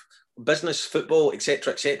perspective, business, football,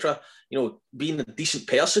 etc., you know, being a decent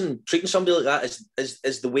person, treating somebody like that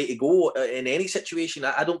is the way to go in any situation.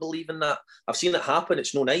 I don't believe in that. I've seen it happen.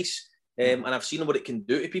 It's no nice. and I've seen what it can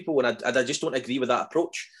do to people, and I just don't agree with that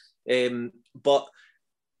approach. But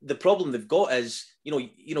the problem they've got is,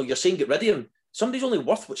 you're saying get rid of him. Somebody's only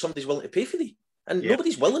worth what somebody's willing to pay for thee. And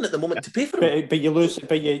nobody's willing at the moment to pay for him. But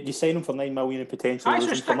you sign him for $9 million in potential. I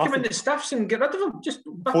just stick him in the stiffs and get rid of him. Just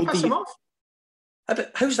piss him off.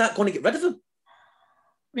 But how's that going to get rid of him?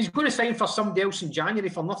 He's going to sign for somebody else in January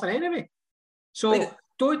for nothing anyway. So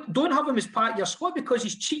don't have him as part of your squad because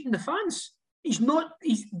he's cheating the fans. He's not.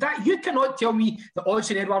 You cannot tell me that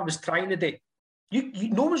Odsonne Edouard was trying today.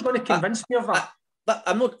 No one's going to convince me of that. But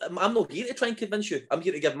I'm not here to try and convince you. I'm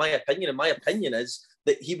here to give my opinion, and my opinion is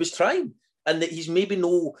that he was trying, and that he's maybe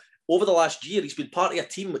over the last year he's been part of a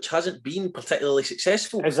team which hasn't been particularly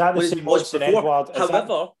successful. Is that the same as Edouard?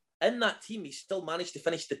 However, in that team, he still managed to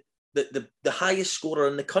finish the highest scorer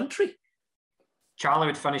in the country. Charlie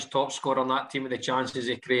would finish top scorer on that team with the chances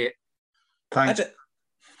they create. Thanks.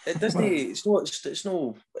 It doesn't.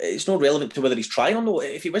 It's not relevant to whether he's trying or not.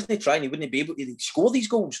 If he wasn't trying, he wouldn't be able to score these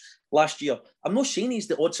goals last year. I'm not saying he's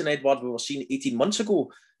the Odsonne Edouard we were seeing 18 months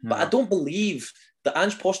ago, but I don't believe that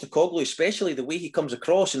Ange Postecoglou, especially the way he comes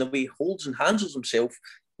across and the way he holds and handles himself,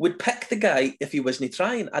 would pick the guy if he wasn't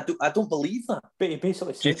trying. I don't believe that. But he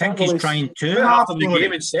basically said, do you think he's trying too hard in the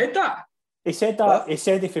game and said that? He said that. What? He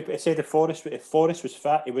said if Forrest was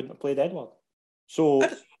fat, he wouldn't have played Edouard. So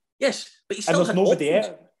yes, but he still and there's nobody else.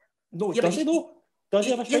 No, does he though? Does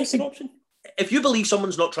he have a striking option? If you believe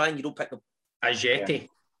someone's not trying, you don't pick them. Ajeti.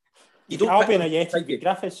 You don't. I'll be in Ajeti.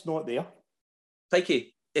 Griffith's not there.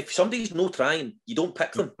 Pikey, if somebody's not trying, you don't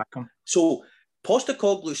pick them. So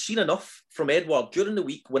Postecoglou's seen enough from Edouard during the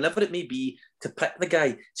week, whenever it may be, to pick the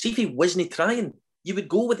guy. See if he wasn't trying, you would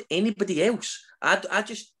go with anybody else. I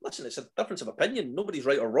just listen. It's a difference of opinion. Nobody's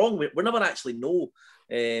right or wrong. We never actually know.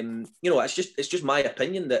 It's just my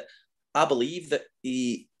opinion that I believe that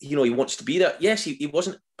he wants to be there. Yes, he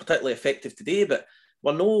wasn't particularly effective today, but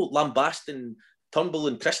we're no lambasting Turnbull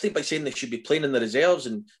and Christie by saying they should be playing in the reserves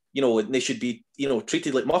and they should be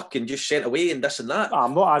treated like muck and just sent away and this and that.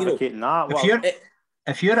 I'm not advocating that.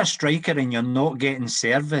 If you're a striker and you're not getting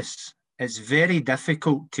service, it's very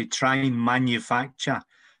difficult to try and manufacture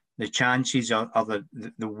the chances or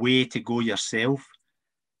the way to go yourself.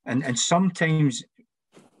 And sometimes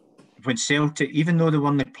when Celtic, even though they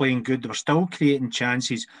weren't playing good, they were still creating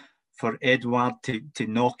chances for Edouard to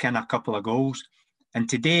knock in a couple of goals. And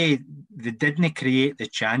today, they didn't create the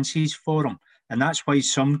chances for him. And that's why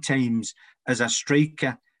sometimes, as a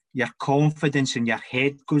striker, your confidence in your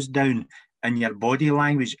head goes down and your body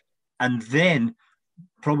language. And then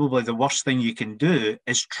probably the worst thing you can do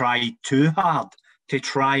is try too hard to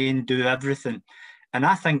try and do everything. And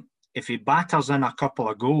I think if he batters in a couple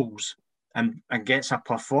of goals and gets a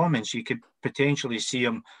performance, you could potentially see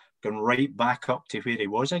him going right back up to where he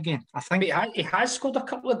was again. I think he has scored a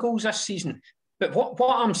couple of goals this season. But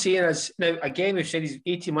what I'm saying is, now, again, we've said he's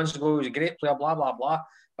 18 months ago, he was a great player, blah, blah, blah.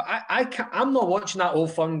 But I'm not watching that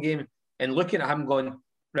Old Firm game and looking at him going,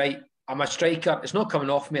 right, I'm a striker, it's not coming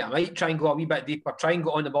off me. I might try and go a wee bit deeper, try and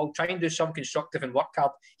go on the ball, try and do something constructive and work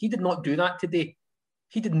hard. He did not do that today.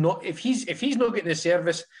 He did not. If he's not getting the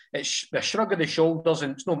service, it's a shrug of the shoulders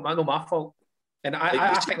and it's not my fault. And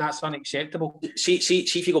I think that's unacceptable. See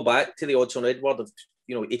if you go back to the Odsonne Edouard of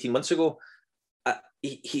 18 months ago,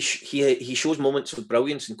 he shows moments of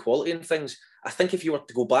brilliance and quality and things. I think if you were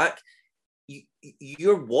to go back,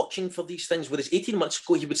 you're watching for these things. Whereas 18 months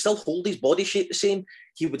ago, he would still hold his body shape the same.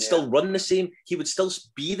 He would still run the same. He would still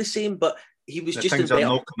be the same. But he was just in better.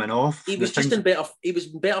 Not coming off. He was just in better. He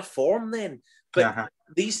was in better form then. But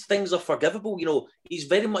these things are forgivable. He's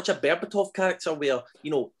very much a Berbatov character where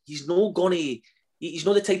he's not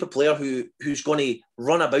the type of player who's going to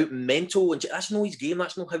run about mental, and that's not his game.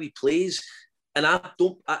 That's not how he plays. And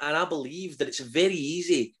I believe that it's very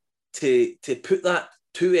easy to put that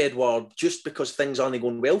to Edouard just because things aren't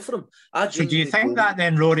going well for him. So do you think that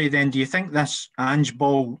then, Rory, do you think this Ange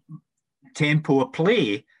ball tempo of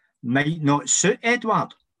play might not suit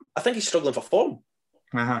Edouard? I think he's struggling for form.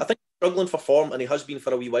 I think he's struggling for form, and he has been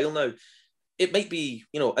for a wee while now. It might be,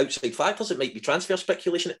 outside factors. It might be transfer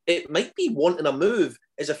speculation. It might be wanting a move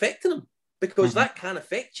is affecting him. Because that can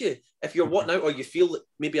affect you. If you're wanting out or you feel that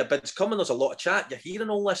maybe a bid's coming, there's a lot of chat, you're hearing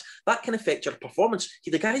all this, that can affect your performance.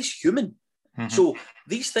 The guy's human. So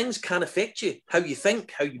these things can affect you, how you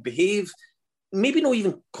think, how you behave. Maybe not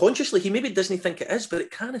even consciously, he maybe doesn't think it is, but it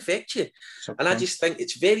can affect you. And I just think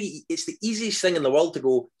it's the easiest thing in the world to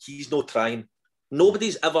go, he's not trying.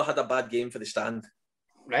 Nobody's ever had a bad game for the Stand.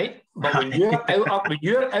 Right? But when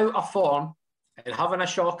you're out of form and having a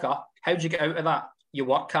shocker, how do you get out of that? You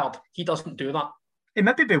work hard. He doesn't do that. He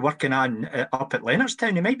maybe be working on up at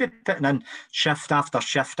Leonardstown. He might be putting in shift after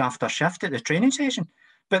shift after shift at the training session.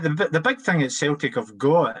 But the big thing that Celtic have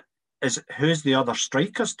got is who's the other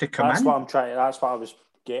strikers to come in. That's what I was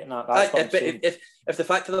getting at. That's what I'm saying. If the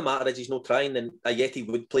fact of the matter is he's not trying, then Ajeti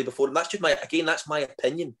would play before him. That's just that's my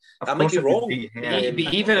opinion. Of I might be course it would wrong. be, yeah.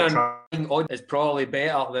 But even on is probably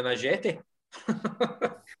better than Ajeti.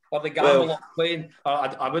 Or the gamble of playing.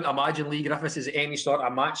 I wouldn't imagine Lee Griffiths is any sort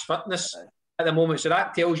of match fitness at the moment. So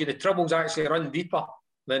that tells you the troubles actually run deeper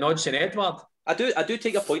than Odsonne Edouard. I do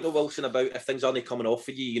take your point though, Wilson, about if things aren't coming off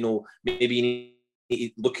for you, maybe you need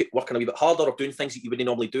to look at working a wee bit harder or doing things that you wouldn't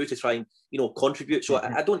normally do to try and, contribute. So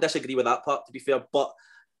I don't disagree with that part, to be fair, but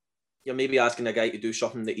you're maybe asking a guy to do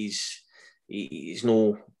something that he's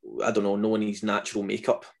knowing his natural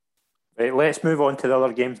makeup. Right, let's move on to the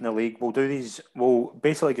other games in the league. We'll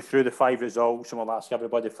basically go through the 5 results and we'll ask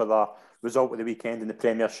everybody for the result of the weekend in the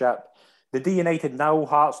Premiership. The D United 0,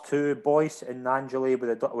 Hearts 2, Boyce and Angeli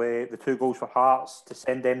with the 2 goals for Hearts to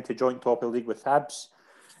send them to joint top of the league with Hibs.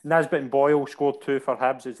 Nisbet and Boyle scored 2 for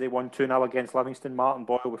Hibs as they won 2-0 against Livingston. Martin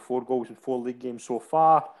Boyle with 4 goals in 4 league games so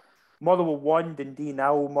far. Motherwell 1, Dundee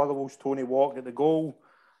 0. Motherwell's Tony walked at the goal.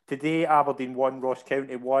 Today, Aberdeen 1, Ross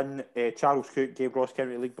County 1. Charles Cook gave Ross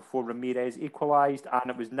County the league before Ramirez equalised, and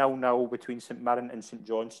it was 0-0 between St Mirren and St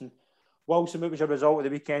Johnstone. Wilson, what was your result of the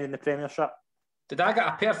weekend in the Premiership? Did I get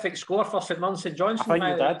a perfect score for St Mirren St Johnstone? I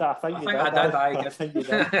think you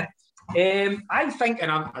did. I think,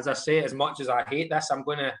 and as I say, as much as I hate this, I'm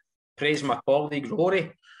going to praise my colleague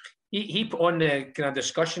Rory. He put on the kind of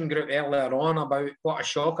discussion group earlier on about what a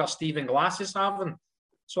shocker Stephen Glass is having.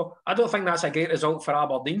 So I don't think that's a great result for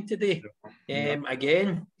Aberdeen today.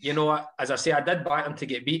 Again, as I say, I did back them to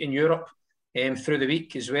get beat in Europe through the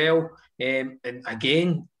week as well. And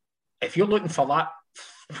again, if you're looking for that,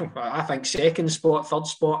 I think second spot, third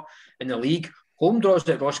spot in the league, home draws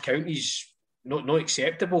at Ross County's not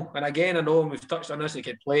acceptable. And again, I know we've touched on this, they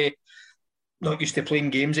could play, not used to playing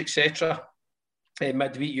games, etc.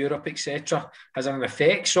 Midweek Europe, etc. has an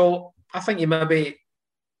effect. So I think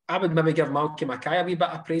I would maybe give Malky Mackay a wee bit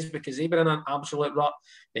of praise because they've been in an absolute rut.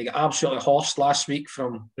 They got absolutely horsed last week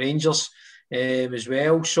from Rangers as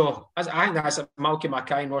well. So I think that's Malky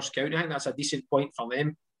Mackay and Ross County. I think that's a decent point for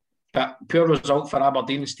them. But pure result for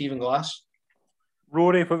Aberdeen and Stephen Glass.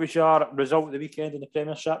 Rory, what was your result of the weekend in the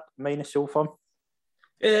Premiership, minus Oldfirm?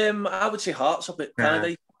 I would say Hearts up at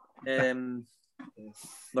Canada.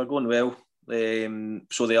 They're going well.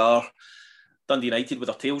 So they are. Dundee United with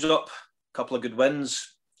their tails up. A couple of good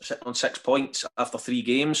wins. Sitting on 6 points after 3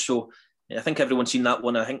 games. So I think everyone's seen that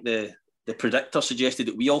one. I think the predictor suggested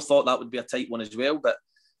that we all thought that would be a tight one as well. But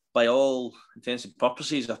by all intents and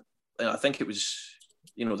purposes, I think it was,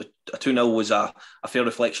 the 2-0 was a fair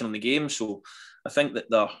reflection on the game. So I think that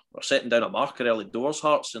they're setting down a marker early doors,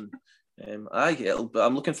 Hearts. And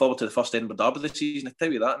I'm looking forward to the first Edinburgh Derby this season. I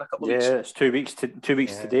tell you that in a couple of weeks. Yeah, it's 2 weeks. 2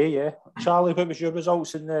 weeks today. Yeah, Charlie, what was your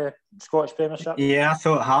results in the Scottish Premiership? Yeah, I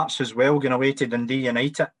thought Hearts as well going away to Dundee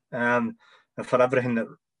United. For everything that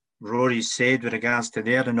Rory said with regards to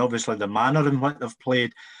there, and obviously the manner in what they've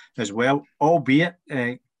played as well. Albeit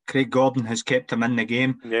Craig Gordon has kept them in the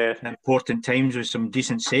game at important times with some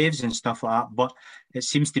decent saves and stuff like that. But it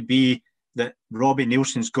seems to be that Robbie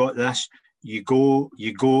Nielsen's got this. You go to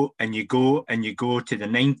the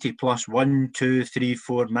 90 plus 1, 2, 3,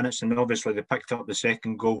 4 minutes, and obviously they picked up the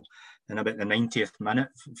second goal in about the 90th minute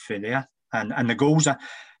for there. And the goals are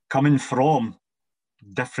coming from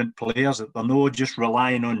different players. They're not just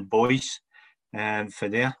relying on boys for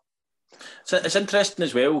there. So it's interesting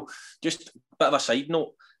as well, just a bit of a side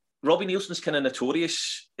note, Robbie Nielsen's kind of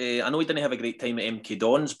notorious. I know he didn't have a great time at MK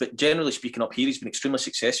Dons, but generally speaking up here, he's been extremely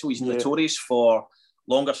successful. He's notorious for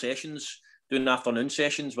longer sessions, doing afternoon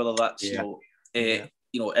sessions, whether that's in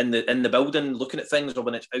the building, looking at things, or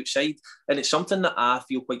when it's outside. And it's something that I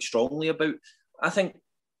feel quite strongly about. I think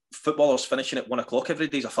footballers finishing at 1 o'clock every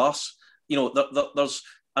day is a farce. There's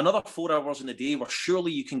another 4 hours in the day where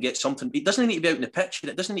surely you can get something. It doesn't need to be out in the pitch,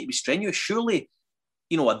 and it doesn't need to be strenuous. Surely,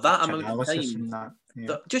 at that amount of time,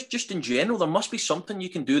 just in general, there must be something you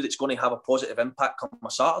can do that's going to have a positive impact come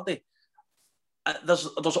a Saturday. There's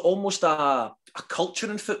almost a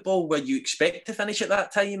culture in football where you expect to finish at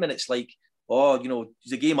that time, and it's like,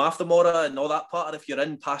 the game after tomorrow and all that part. And if you're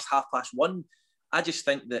in past 1:30, I just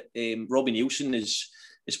think that Robbie Nielsen is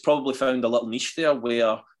probably found a little niche there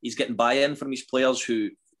where he's getting buy-in from his players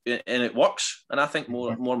and it works. And I think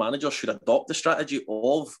more managers should adopt the strategy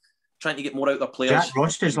of trying to get more out of their players. Jack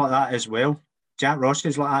Ross is like that as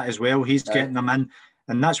well. He's getting them in.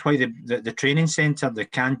 And that's why the training centre, the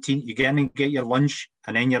canteen, you get in and get your lunch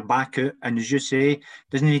and then you're back out. And as you say, it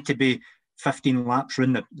doesn't need to be 15 laps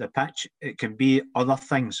round the pitch. It could be other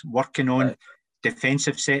things, working on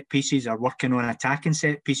defensive set pieces or working on attacking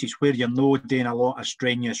set pieces where you're not doing a lot of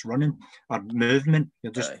strenuous running or movement.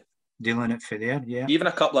 You're just dealing it for there, Even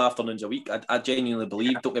a couple of afternoons a week, I genuinely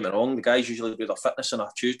believe, don't get me wrong, the guys usually do their fitness on a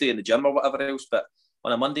Tuesday in the gym or whatever else, but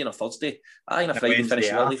on a Monday and a Thursday, and a Friday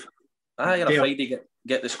finish early. And a Friday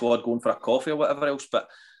get the squad going for a coffee or whatever else, but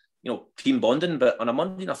team bonding. But on a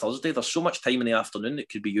Monday and a Thursday, there's so much time in the afternoon that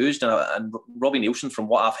could be used, and Robbie Neilson, from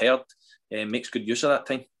what I've heard, makes good use of that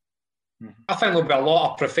time. I think there'll be a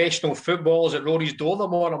lot of professional footballers at Rory's door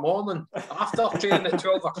tomorrow morning after training at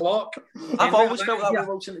 12 o'clock. I've always felt that way,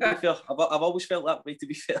 Wilson, to be fair. I've always felt that way, to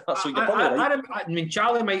be fair. So you're probably right. I mean,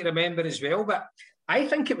 Charlie might remember as well, but I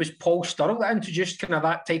think it was Paul Sturrock that introduced kind of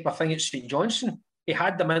that type of thing at St Johnstone. He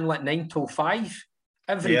had them in like 9 till 5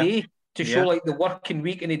 every day to show like the working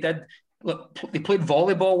week, and they played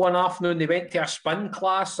volleyball one afternoon, they went to a spin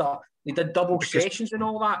class, or they did double sessions and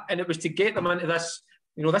all that, and it was to get them into this.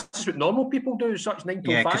 This is what normal people do, such 9 to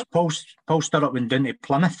 5. Yeah, because Paul Sturrock went down to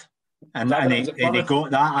Plymouth, and they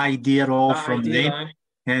got that idea from them.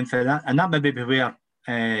 And for that, and that maybe be where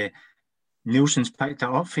Nielsen's picked it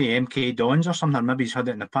up for MK Dons or something. Maybe he's had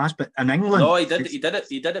it in the past, but in England, no, he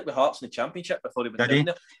did it with Hearts in the Championship before he went down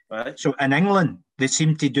there. Right. So in England, they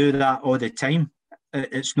seem to do that all the time.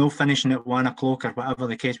 It's no finishing at 1 o'clock or whatever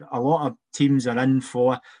the case. A lot of teams are in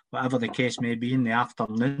for whatever the case may be in the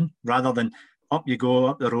afternoon, rather than up you go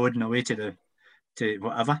up the road and away to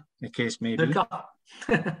whatever the case may be. Snooker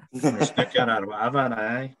or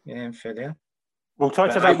whatever, for there. We'll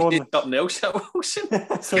talk about more. Something else,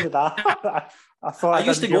 Wilson. So did I. I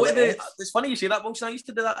used to go to it's funny you say that, Wilson. I used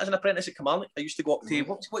to do that as an apprentice at Kilmarnock. I used to go up to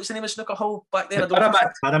what's the name of Snooker Hall back then?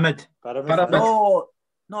 Pyramid.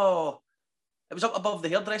 No, it was up above the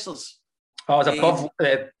hairdressers. Oh, it was above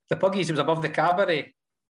the Puggies. It was above the Cabaret.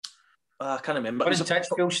 I can't remember. It was in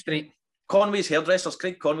Titchfield Street. Conway's hairdressers,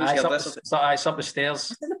 Craig Conway's hairdressers. It's up the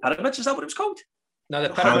stairs. The Pyramids, is that what it was called? No, the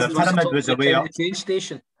Pyramid was the way up the train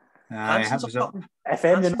station. If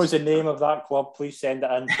anyone knows the name of that club, please send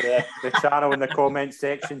it into the channel in the comments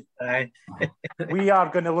section. We are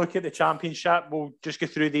going to look at the Championship. We'll just go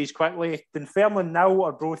through these quickly. Dunfermline 0,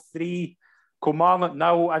 Arbroath 3, Kilmarnock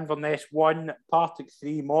 0, Inverness 1, Partick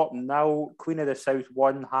 3, Morton 0, Queen of the South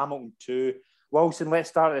 1, Hamilton 2. Wilson, let's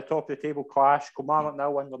start at the top of the table clash. Kilmarnock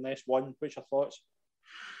 0, Inverness 1. What's your thoughts?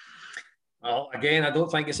 Well, again, I don't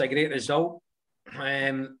think it's a great result.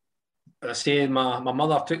 As I say, my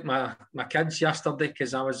mother took my kids yesterday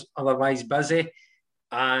because I was otherwise busy,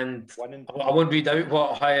 and I won't read out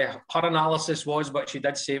what her analysis was, but she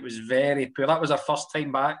did say it was very poor. That was her first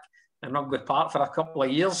time back in Rugby Park for a couple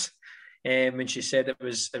of years, and she said it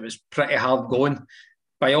was pretty hard going.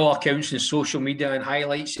 By all accounts in social media and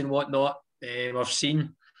highlights and whatnot, I've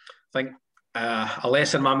seen, I think a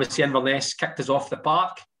lesser man would say Inverness kicked us off the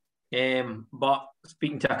park. But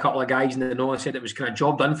speaking to a couple of guys in the know, I said it was kind of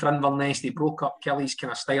job done for Inverness. They broke up Kelly's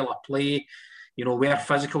kind of style of play, where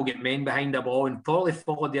physical, get men behind the ball, and probably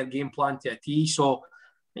followed their game plan to a T. So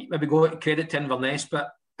maybe go credit to Inverness,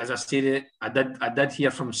 but as I said, I did hear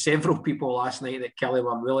from several people last night that Kelly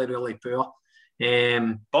were really, really poor.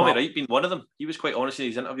 Bobby Wright being one of them. He was quite honest in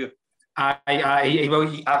his interview.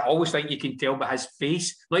 I always think you can tell by his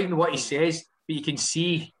face, not even what he says, but you can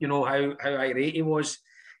see, how irate he was.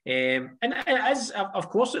 And it is, of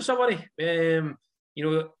course, it's a worry.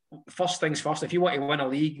 First things first, if you want to win a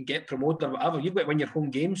league and get promoted or whatever, you've got to win your home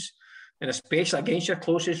games, and especially against your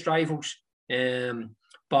closest rivals.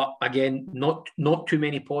 But again, not too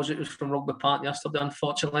many positives from Rugby Park yesterday,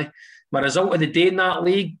 unfortunately. My result of the day in that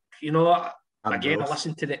league, again, I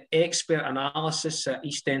listened to the expert analysis at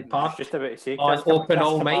East End Park. Just about to say, on Open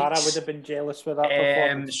All Mics. I would have been jealous with that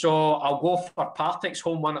performance. So I'll go for Partick's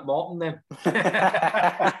home win at Morton then.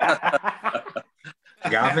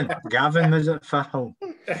 Gavin was at Firhill.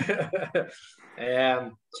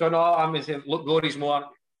 So no, I'm going to say, look, Rory's more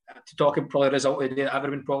to talking probably result of the day that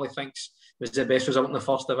everyone probably thinks was the best result in the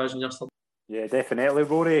first division yesterday. Yeah, definitely,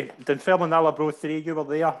 Rory. Dunfermline 0, Arbroath 3, you were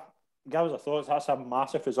there. Give us a thoughts. That's a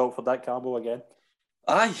massive result for Dick Campbell again.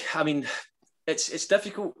 I mean, it's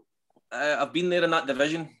difficult. I've been there in that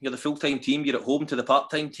division. You're the full-time team. You're at home to the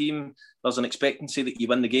part-time team. There's an expectancy that you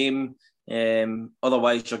win the game.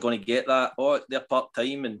 Otherwise, you're going to get that. Oh, they're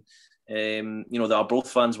part-time, and the Arbroath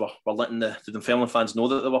fans were letting the Dunfermline fans know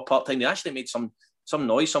that they were part-time. They actually made some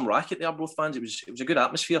noise, some racket. The Arbroath fans. It was a good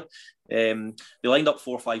atmosphere. They lined up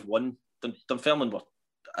 4-5-1. Dunfermline were.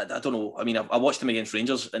 I don't know. I mean, I watched them against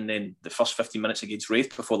Rangers, and then the first 15 minutes against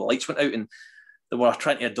Wraith before the lights went out, and they were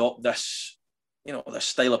trying to adopt this, this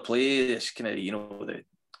style of play, this kind of, the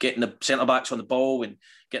getting the centre backs on the ball and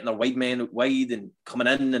getting their wide men wide and coming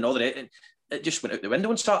in and all that. And it just went out the window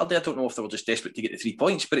on Saturday. I don't know if they were just desperate to get the 3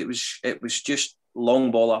 points, but it was just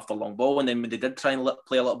long ball after long ball. And then when they did try and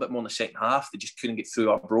play a little bit more in the second half, they just couldn't get through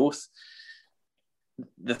Arbroath.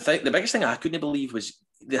 The biggest thing I couldn't believe was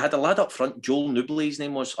they had a lad up front, Joel Newbley, his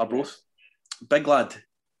name was, Arbroath. Big lad.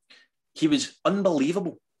 He was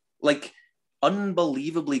unbelievable. Like,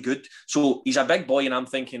 unbelievably good. So he's a big boy, and I'm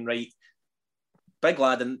thinking, right, big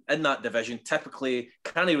lad in that division, typically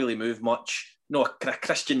can't really move much. A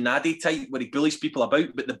Christian Nadi type where he bullies people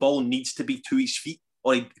about, but the ball needs to be to his feet,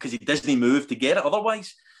 or because he doesn't move to get it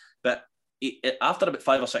otherwise. But after about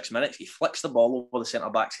 5 or 6 minutes, he flicks the ball over the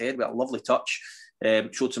centre-back's head with a lovely touch.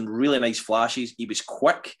 Showed some really nice flashes. He was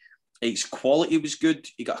quick. His quality was good.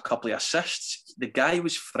 He got a couple of assists. The guy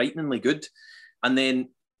was frighteningly good. And then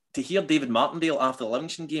to hear David Martindale after the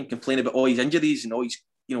Livingston game complain about all his injuries and all his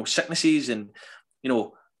sicknesses and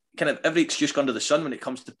kind of every excuse under the sun when it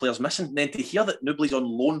comes to players missing, and then to hear that Newbley's on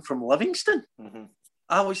loan from Livingston,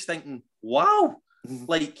 I was thinking, wow,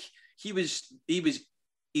 like he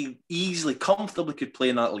easily, comfortably could play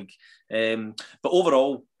in that league. But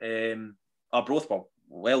overall, Arbroath were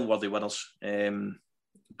well worthy winners.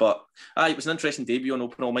 But it was an interesting debut on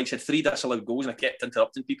Open All. Mike said 3 disallowed goals, and I kept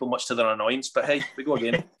interrupting people much to their annoyance. But hey, we go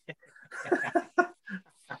again.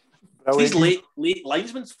 These late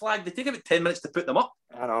linesman's flag, they take about 10 minutes to put them up.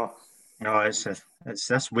 I know. No, it's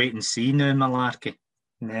this wait and see now malarkey.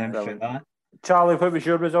 For that. Charlie, what was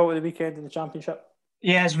your result of the weekend in the Championship?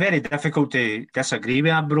 Yeah, it's very difficult to disagree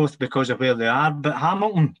with Arbroath because of where they are. But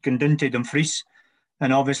Hamilton going down to Dumfries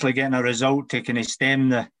and obviously getting a result to kind of stem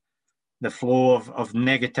the flow of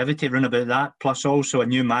negativity around about that, plus also a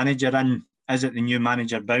new manager in. Is it the new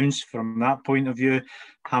manager bounce from that point of view?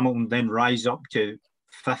 Hamilton then rise up to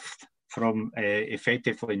 5th from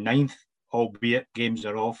effectively 9th, albeit games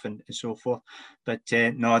are off and so forth. But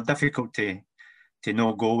no, difficult to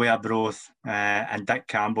not go with Arbroath. And Dick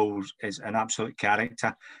Campbell is an absolute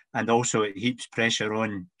character. And also it heaps pressure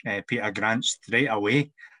on Peter Grant straight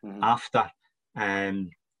away after, 3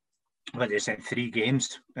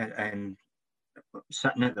 games and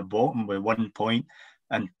sitting at the bottom with 1 point.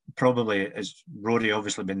 And probably, as Rory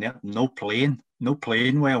obviously been there, no playing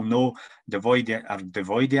well, no devoid of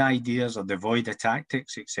ideas or devoid of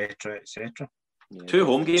tactics, etc., etc. Yeah. 2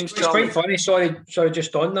 home games. It's quite funny. Sorry,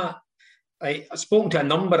 just on that. I've spoken to a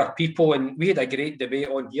number of people, and we had a great debate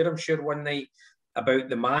on here, I'm sure, one night about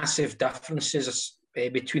the massive differences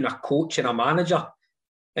between a coach and a manager.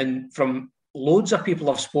 And from loads of people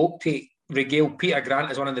I've spoke to, regale Peter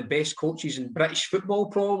Grant as one of the best coaches in British football,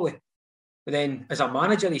 probably. But then, as a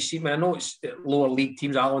manager, I know it's lower league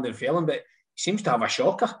teams, Ireland and Felon, but he seems to have a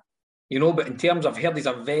shocker, But in terms of, I've heard he's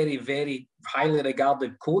a very, very highly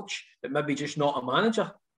regarded coach, but maybe just not a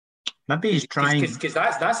manager. Maybe he's trying, because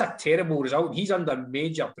that's a terrible result. He's under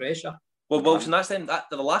major pressure. Well, Wilson, that's them.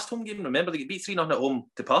 The last home game. Remember, they get beat 3-0 at home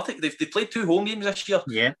to Partick. They've played 2 home games this year.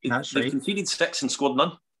 Yeah, that's they've right. conceded 6 and scored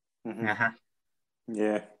none.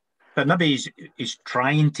 Yeah, but maybe he's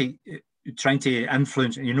trying to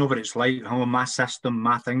influence. You know what it's like. My system,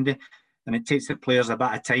 my thing, and it takes the players a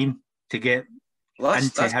bit of time to get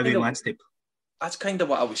into how he wants to. That's kind of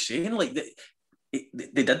what I was saying. Like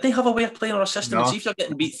they didn't have a way of playing or a system. No. And see if you're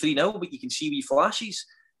getting beat 3-0, but you can see wee flashes.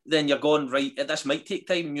 Then you're going, right, this might take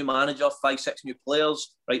time. New manager, 5-6 new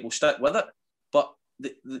players. Right, we'll stick with it. But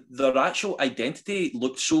their actual identity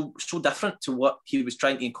looked so different to what he was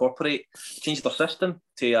trying to incorporate. Changed their system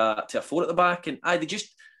to a 4 at the back, and it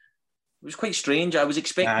was quite strange. I was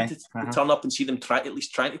expecting to turn up and see them at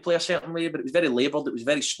least trying to play a certain way, but it was very laboured. It was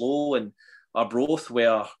very slow. And Arbroath,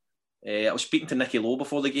 where I was speaking to Nicky Lowe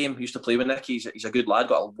before the game. He used to play with Nicky. He's a good lad,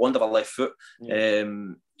 got a wonderful left foot. Yeah.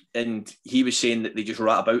 And he was saying that they just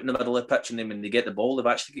rat about in the middle of the pitch, and then when they get the ball, they've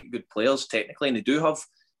actually got good players technically, and they do have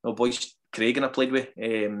boys. Craig I played with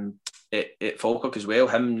at Falkirk as well.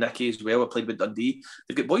 Him, Nicky as well. I played with Dundee.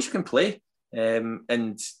 They've got boys who can play.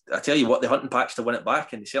 And I tell you what, the hunting packs to win it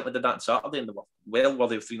back, and they certainly did that on Saturday, and they were well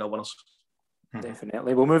worthy of 3-0 winners.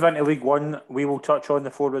 Definitely. We'll move into League One. We will touch on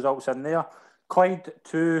the 4 results in there. Clyde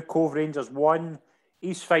 2, Cove Rangers 1,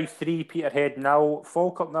 East Fife 3, Peterhead 0,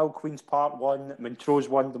 Falkirk 0, Queen's Park 1, Montrose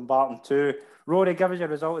 1, Dumbarton 2. Rory, give us your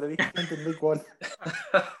result of the weekend in League One.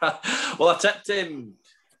 Well, I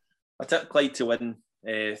tipped Clyde to win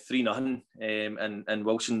 3-0, and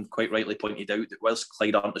Wilson quite rightly pointed out that whilst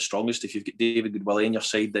Clyde aren't the strongest, if you've got David Goodwillie on your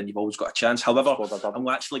side, then you've always got a chance. However, I'm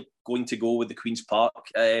actually going to go with the Queen's Park.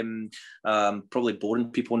 Probably boring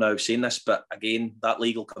people now saying this, but again, that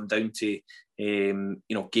league will come down to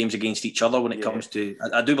games against each other when it comes to.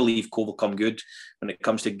 I do believe Cove will come good when it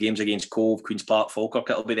comes to games against Cove, Queen's Park, Falkirk.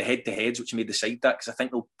 It'll be the head-to-heads which may decide that, because I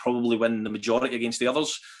think they'll probably win the majority against the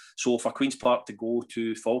others. So for Queen's Park to go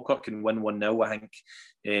to Falkirk and win 1-0,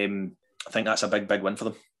 I think that's a big win for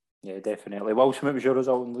them. Yeah, definitely. Wilson, what was your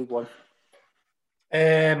result in League One?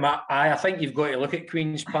 I think you've got to look at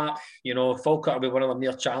Queen's Park. Falkirk will be one of the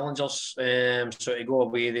near challengers. So to go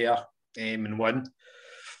away there and win.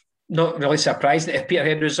 Not really surprised at the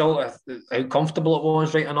Peterhead result, how comfortable it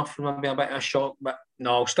was, right enough for maybe a bit of a shock. But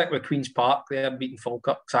no, I'll stick with Queen's Park there, beating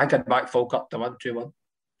Falkirk. So I got back Falkirk to 1-2-1.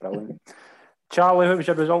 Brilliant. Charlie, what was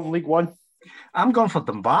your result in League One? I'm going for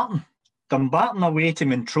Dumbarton. Dumbarton away to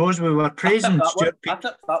Montrose. We were praising Stuart.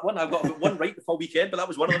 That one. I got one right the full weekend, but that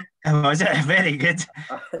was one of them. Was it? Very good.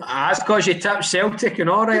 That's because you tipped Celtic and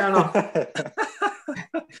all right, I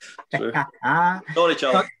know. Sorry,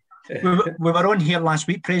 Charlie. We were on here last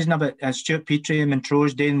week praising about Stuart Petrie and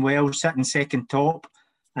Montrose doing well, sitting second top.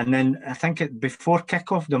 And then I think before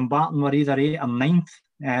kick-off, Dumbarton were either 8th or 9th.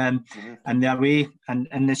 And they're away.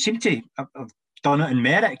 And they seem to have done it in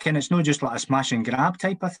merit. And it's not just like a smash and grab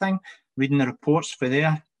type of thing. Reading the reports for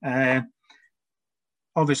there.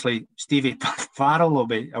 Obviously, Stevie Farrell will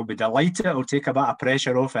be delighted. It'll take a bit of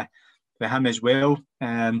pressure off for him as well.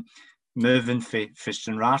 Moving for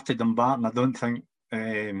Stranraer to Dumbarton, I don't think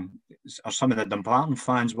or some of the Dumbarton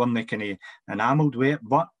fans weren't they kind of enamelled with it,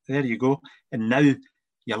 but there you go. And now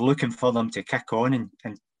you're looking for them to kick on,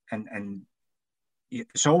 and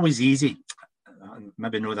it's always easy.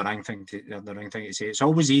 Maybe not the wrong thing to say. It's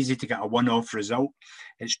always easy to get a one-off result.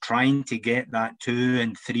 It's trying to get that 2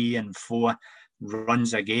 and 3 and 4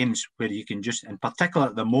 runs of games where you can just, in particular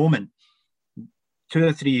at the moment, 2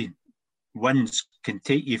 or 3 wins can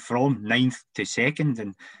take you from 9th to 2nd,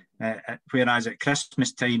 and whereas at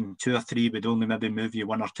Christmas time, 2 or 3 would only maybe move you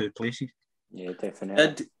 1 or 2 places. Yeah,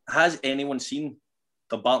 definitely. Has anyone seen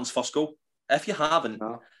Dumbarton's first goal? If you haven't,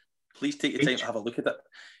 please take your time to have a look at it.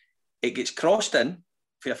 It gets crossed in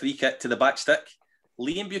for a free kick to the back stick.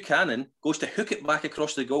 Liam Buchanan goes to hook it back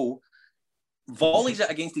across the goal, volleys it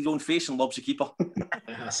against his own face and lobs the keeper.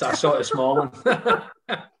 I saw it this morning.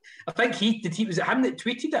 I think was it him that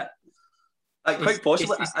tweeted it? Quite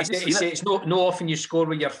possibly. It's not often you score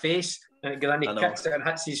with your face, and it goes in, he kicks it and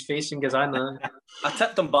hits his face and goes in. I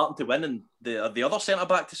tipped Dumbarton to win, and the other centre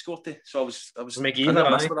back to score to. So I was McGee, that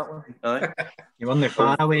one. You won the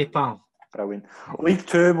far away, pal. Brilliant. League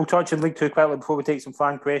Two, we'll touch on League Two quickly before we take some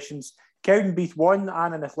fan questions. Cowdenbeath 1,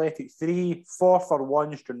 Annan Athletic 3, Forfar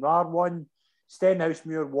 1, Stranraer 1,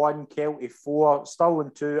 Stenhousemuir 1, Kelty 4,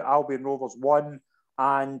 Stirling 2, Albion Rovers 1,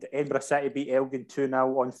 and Edinburgh City beat Elgin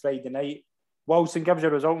 2-0 on Friday night. Wilson, gives you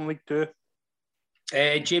a result in League Two.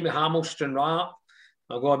 Jamie Hamill, Stranraer.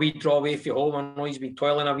 I'll go a wee draw away from home. I know he's been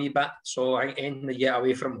toiling a wee bit, so I think anything to get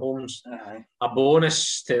away from home's a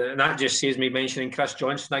bonus. And that just saves me mentioning Chris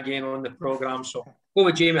Johnson again on the programme. So go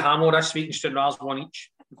with Jamie Hamill this week, and Stranraer's 1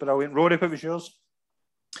 each. Brilliant. Rory, what was yours?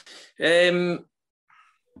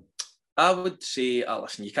 I would say,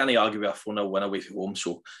 listen, you can't argue with a 4-0 win away from home,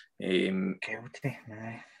 so Kelty.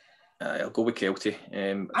 I'll go with Kelty.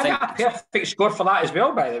 I got a perfect score for that as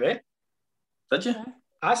well, by the way. Did you?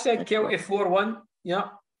 I said Kelty 4-1. Yeah.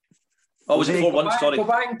 Oh, was it 4-1? Sorry. Go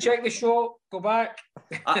back and check the show. Go back.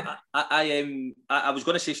 I was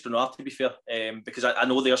going to say Stranraer, to be fair, because I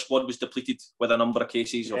know their squad was depleted with a number of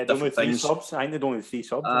cases of different things. Subs. I think they'd only 3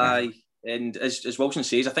 subs. And as Wilson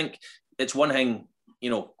says, I think it's one thing,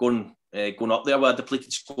 going up there with a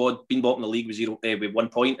depleted squad, being bottom of the league with 1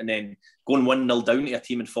 point, and then going 1-0 down to a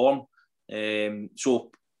team in form.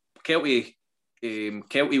 So Kelty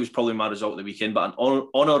was probably my result of the weekend, but an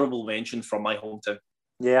honourable mention from my hometown.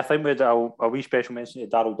 Yeah, I think we had a wee special mention to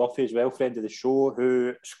Darryl Duffy as well, friend of the show,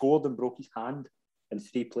 who scored and broke his hand in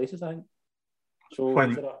 3 places, I think. So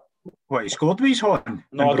he scored with his hand?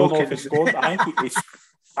 No, I don't know if he scored. I think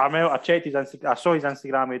I checked his Instagram. I saw his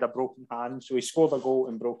Instagram. He had a broken hand, so he scored a goal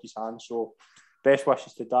and broke his hand. So, best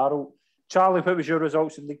wishes to Darryl. Charlie, what was your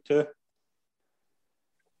results in League Two?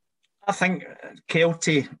 I think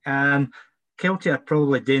Kelty are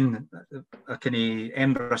probably doing a kind of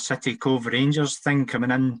Edinburgh City Cove Rangers thing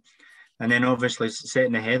coming in, and then obviously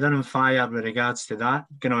setting the heather on fire with regards to that.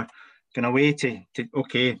 Going away to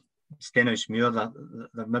okay, Stenhousemuir,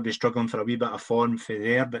 they're maybe struggling for a wee bit of form for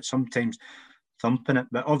there, but sometimes thumping it.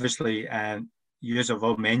 But obviously, you have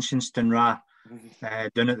all mentioned Stranraer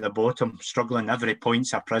down at the bottom, struggling. Every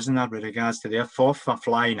point's a prisoner with regards to their Forfar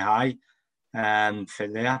flying high for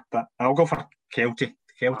there. But I'll go for Kelty.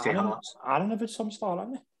 Annan have had some start,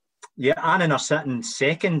 haven't they? Yeah, Annan are sitting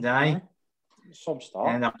second, Some start.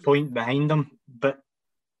 and a point behind them. But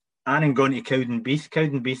Annan going to Cowdenbeath.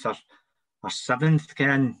 Cowdenbeath are 7th.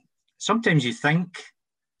 Ken. Sometimes you think.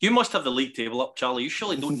 You must have the league table up, Charlie. You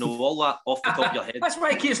surely don't know all that off the top of your head. That's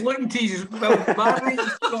why he keeps looking to his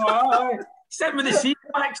sitting with the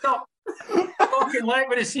C-facts up. Talking like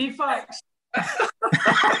with the C-facts.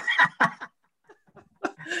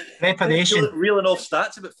 Preparation. Reeling off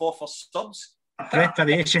stats about 4 first subs.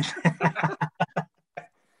 Preparation.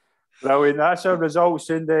 Brilliant. That's our results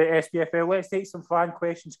in the SPFL. Let's take some fan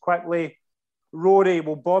questions quickly. Rory,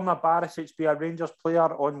 will Borna Barisic be a Rangers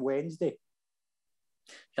player on Wednesday?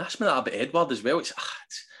 You asked me that about Edward as well.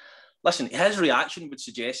 Listen, his reaction would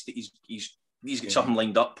suggest that he's got something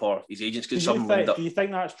lined up, or his agent's got something lined up. Do you think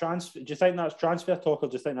that's transfer? Do you think that's transfer talk, or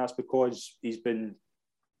do you think that's because he's been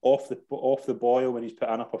off the boil when he's put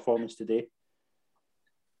in a performance today?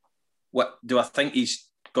 What do I think he's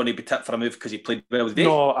going to be tipped for a move because he played well today?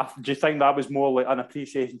 No, do you think that was more like an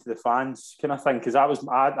appreciation to the fans kind of thing? Because I've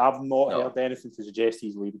not heard anything to suggest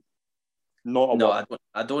he's leaving. I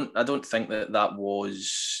don't think that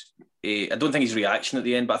was. I don't think his reaction at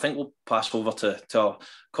the end, but I think we'll pass over to our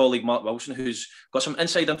colleague Mark Wilson, who's got some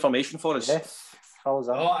inside information for us. Yes, how's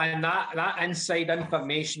that? Oh, and that inside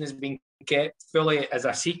information has been kept fully as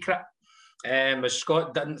a secret. As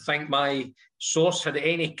Scott didn't think my source had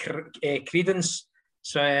any credence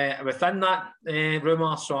within that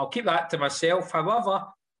rumour, so I'll keep that to myself. However,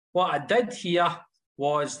 what I did hear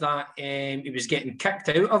was that he was getting kicked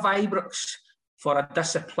out of Ibrox for a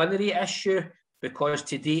disciplinary issue because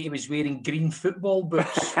today he was wearing green football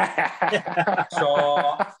boots.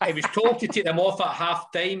 So he was told to take them off at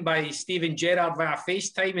half-time by Steven Gerrard via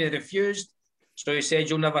FaceTime, and he refused. So he said,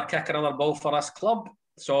 "You'll never kick another ball for this club."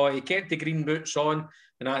 So he kept the green boots on,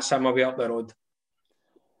 and that's him away up the road.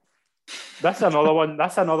 That's another one.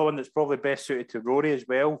 That's another one that's probably best suited to Rory as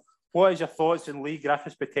well. What is your thoughts on Lee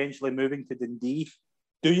Griffiths potentially moving to Dundee?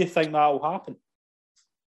 Do you think that will happen?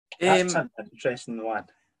 That's an interesting one.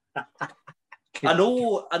 I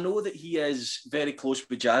know that he is very close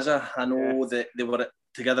with Jazza. I know that they were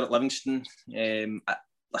together at Livingston.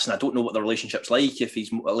 Listen, I don't know what the relationship's like, if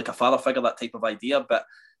he's like a father figure, that type of idea, but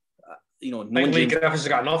you know, Lee Griffiths has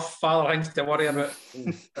got enough father things to worry about.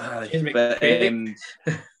 But I think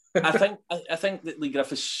that Lee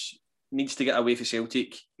Griffiths needs to get away from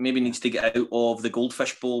Celtic, maybe needs to get out of the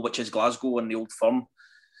Goldfish Bowl, which is Glasgow and the Old Firm.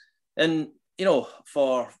 And, you know,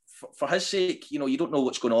 for his sake, you know, you don't know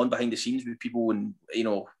what's going on behind the scenes with people and, you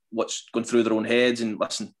know, what's going through their own heads. And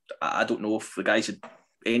listen, I don't know if the guy's had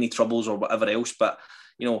any troubles or whatever else, but,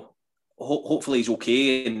 you know, hopefully he's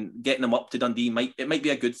okay, and getting him up to Dundee might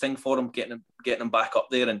be a good thing for him, getting him back up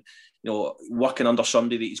there, and you know, working under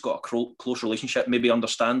somebody that he's got a close relationship, maybe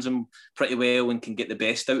understands him pretty well and can get the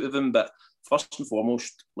best out of him. But first and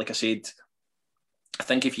foremost, like I said, I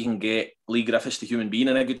think if you can get Lee Griffiths, the human being,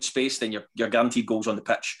 in a good space, then you're guaranteed goals on the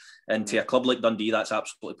pitch. And to a club like Dundee, that's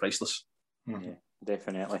absolutely priceless. Yeah,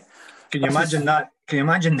 definitely. Can you imagine that? Can you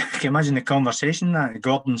imagine the conversation that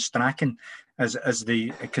Gordon Strachan, as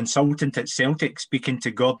the consultant at Celtic, speaking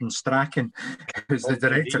to Gordon Strachan, who's the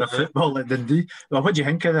director of football at Dundee? Well, what do you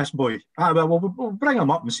think of this boy? Well, we'll bring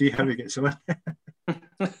him up and see how he gets on. I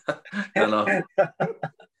know.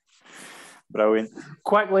 Brilliant.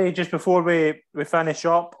 Quickly, just before we finish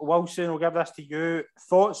up, Wilson, we'll give this to you.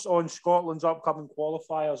 Thoughts on Scotland's upcoming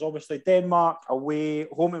qualifiers? Obviously, Denmark away,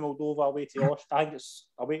 home to Moldova, away to Austria. I think it's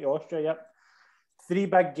away to Austria, yep. 3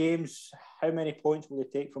 big games. How many points will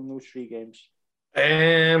they take from those 3 games?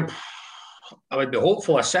 I would be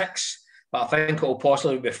hopeful of 6, but I think it will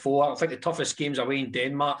possibly be 4. I think the toughest game's away in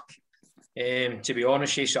Denmark, to be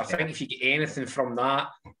honest with you. So I think if you get anything from that,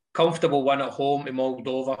 comfortable win at home to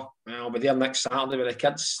Moldova. I'll be there next Saturday with the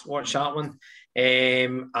kids, watch that one.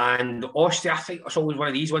 And Austria, I think it's always one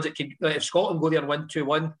of these ones that could, if Scotland go there and win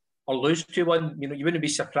 2-1 or lose 2-1, you know, you wouldn't be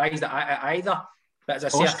surprised at either. But as I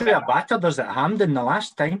say, Austria battered us at Hampden the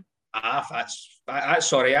last time.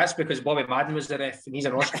 Sorry, that's because Bobby Madden was the ref and he's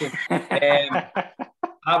an Austrian.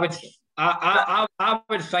 I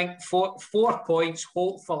would think 4 points,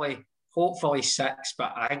 hopefully 6,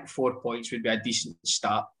 but I think 4 points would be a decent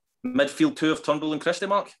start. Midfield 2 of Turnbull and Christie,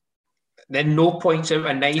 Mark? Then no points out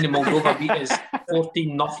of 9 in Moldova beat is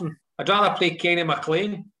 14-0. I'd rather play Kenny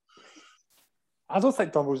McLean. I don't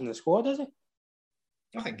think Turnbull's in the squad, is he?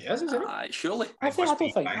 I think he is, isn't he? Surely. I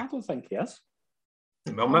don't think he is.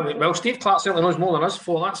 Well, Steve Clark certainly knows more than us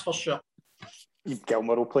 4, that's for sure.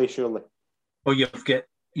 Gilmour will play, surely. Well, to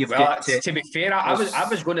be fair, I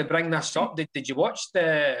was going to bring this up. Did you watch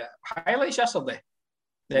the highlights yesterday?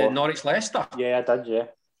 Norwich Leicester? Yeah, I did, yeah.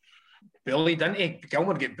 Bullied, didn't he?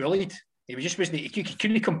 Gilmour get bullied. He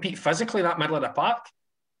couldn't compete physically in that middle of the park.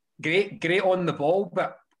 Great on the ball,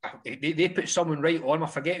 but they put someone right on. I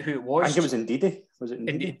forget who it was. I think it was Ndidi. Was it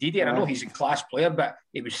Ndidi? Ndidi, and I know he's a class player, but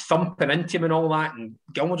he was thumping into him and all that, and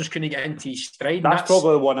Gilmour just couldn't get into his stride. That's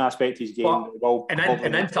probably one aspect of his game.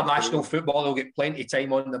 In international football, he'll get plenty of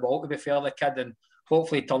time on the ball, to be fair, the kid, and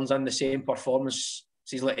hopefully he turns in the same performance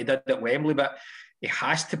as like he did at Wembley, but he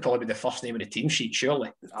has to probably be the first name in the team sheet,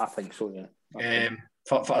 surely. I think so, yeah.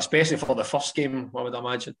 For especially for the first game, I would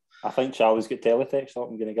imagine. I think Charlie's got teletext up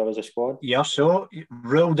and going to give us a squad. Yeah, so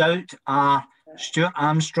ruled out Stuart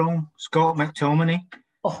Armstrong, Scott McTominay,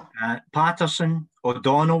 Patterson,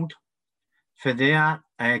 O'Donnell, Fedea,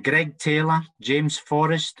 Greg Taylor, James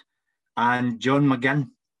Forrest, and John McGinn.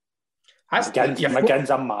 McGinn's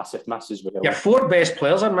a massive miss as well. Your 4 best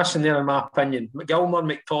players are missing there, in my opinion. Gilmour,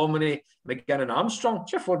 McTominay, McGinn, and Armstrong.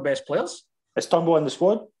 It's your 4 best players. Is Turnbull in the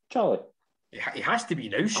squad, Charlie? He has to be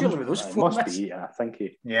now, surely, with those 4 must be, I think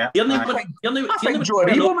he. Yeah. I think Joe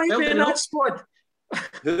Aribo might be in that squad.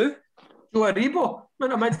 Who? Joe Aribo.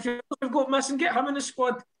 Man, a midfielder we've got missing, get him in the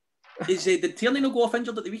squad. Did Tierney not go off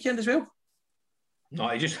injured at the weekend as well? No,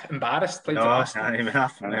 he's just embarrassed. He went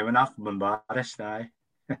off embarrassed, aye.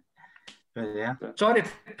 But yeah. Sorry,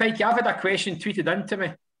 Pikey, I've had a question tweeted into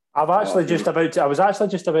me. I was actually just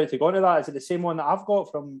about to go into that. Is it the same one that I've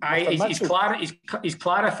got from? He's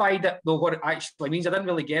clarified it though. What it actually means, I didn't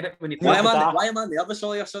really get it when he. Why am I nervous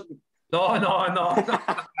all of a sudden? No.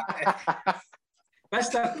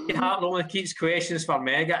 Mister Hart only keeps questions for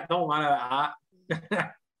Mega. Don't worry about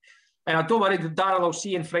that. And don't worry, Darryl, I'll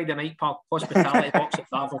see you on Friday night, pal. Hospitality box at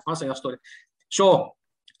Darvel. That's your story. So,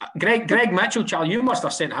 Greg Mitchell, Charlie, you must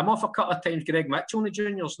have sent him off a couple of times. Greg Mitchell in the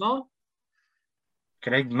juniors, no?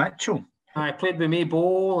 Greg Mitchell. I played with May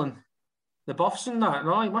Bowl and the Buffs and that.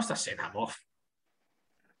 No, he must have sent him off.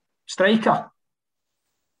 Striker.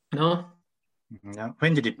 No.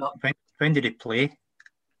 When did he play?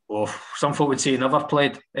 Oh, some folk would say he never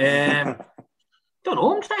played. Don't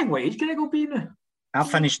know. I'm trying what age Greg will be now. I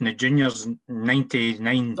finished in the juniors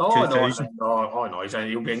 99, 2000. No,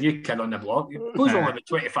 he'll be a new kid on the block. Who's only about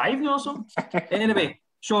 25 now or something? Anyway,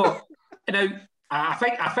 so now I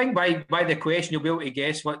think by the question you'll be able to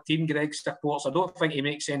guess what team Greg supports. I don't think he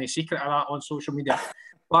makes any secret of that on social media.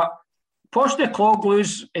 But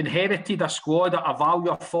Postecoglou's inherited a squad at a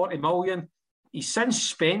value of 40 million. He's since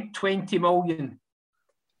spent 20 million.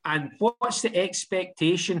 And what's the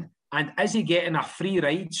expectation? And is he getting a free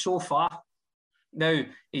ride so far? Now,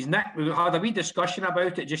 we had a wee discussion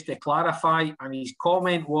about it just to clarify, and his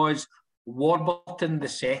comment was Warburton the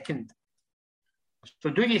second. So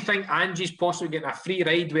do you think Angie's possibly getting a free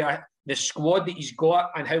ride with the squad that he's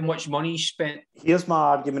got and how much money he's spent? Here's my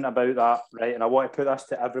argument about that, right? And I want to put this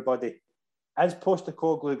to everybody. Is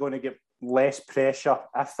Postecoglou going to get less pressure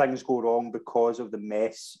if things go wrong because of the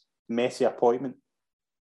messy appointment?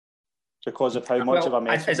 Because of how much of a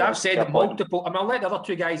mess. As I've said multiple, I'll let the other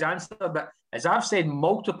 2 guys answer, but as I've said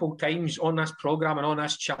multiple times on this programme and on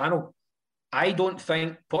this channel, I don't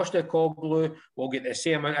think Postecoglou will get the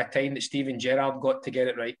same amount of time that Steven Gerrard got to get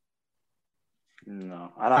it right.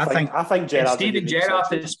 No, and I think Gerrard's Steven Gerrard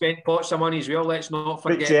has spent pots of money as well. Let's not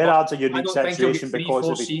forget. But Gerrard's a unique situation because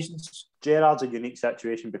of seasons. Gerrard's a unique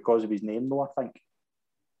situation because of his name, though.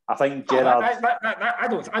 I think Gerrard.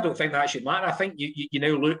 I don't think that should matter. I think you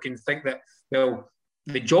now look and think that, well,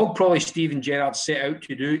 the job probably Steven Gerrard set out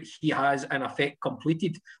to do, he has in effect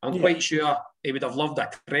completed. I'm quite sure he would have loved a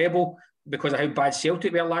treble because of how bad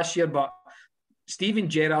Celtic were last year. But Steven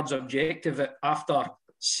Gerrard's objective after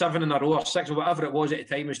 7 in a row or 6 or whatever it was at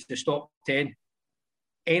the time was to stop 10.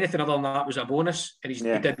 Anything other than that was a bonus, and he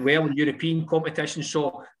did well in European competitions.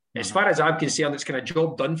 So as far as I'm concerned, it's kind of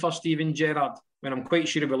job done for Steven Gerrard. When I'm quite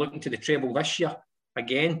sure we're looking to the treble this year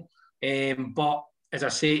again. But as I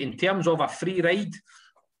say, in terms of a free ride,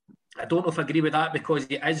 I don't know if I agree with that because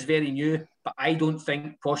he is very new, but I don't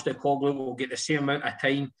think Postecoglou will get the same amount of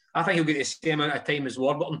time. I think he'll get the same amount of time as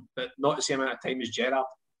Warburton, but not the same amount of time as Gerrard.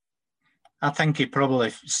 I think he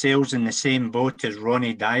probably sails in the same boat as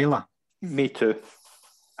Ronny Deila. Me too.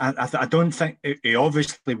 I don't think he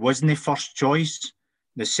obviously wasn't the first choice,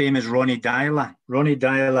 the same as Ronny Deila. Ronny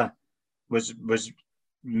Deila was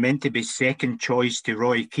meant to be second choice to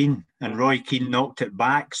Roy Keane, and Roy Keane knocked it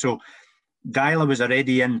back. So Deila was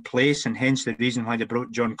already in place, and hence the reason why they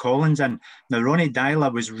brought John Collins in. Now, Ronny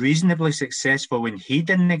Deila was reasonably successful when he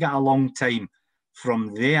didn't get a long time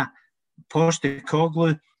from there.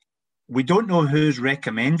 Postecoglou, we don't know who's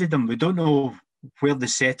recommended him. We don't know where the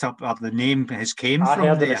setup or the name has came from.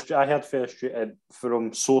 I heard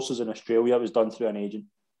from sources in Australia it was done through an agent.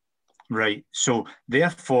 Right. So,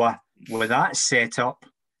 therefore, with that setup,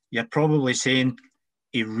 you're probably saying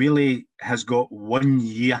he really has got 1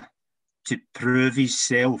 year to prove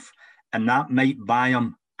himself, and that might buy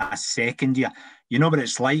him a second year. You know what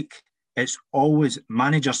it's like? It's always,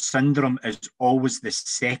 manager syndrome is always the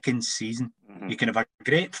second season. Mm-hmm. You can have a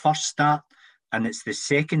great first start, and it's the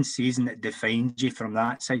second season that defines you from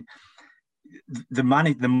that side. The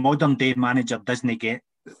modern day manager doesn't get,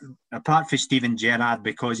 apart from Steven Gerrard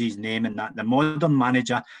because he's naming that, the modern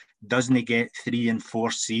manager doesn't get 3 and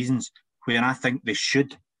 4 seasons, where I think they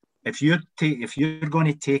should. If you're going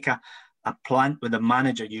to take a plant with a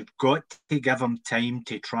manager, you've got to give him time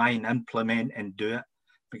to try and implement and do it,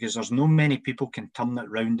 because there's no many people can turn it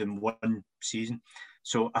round in one season.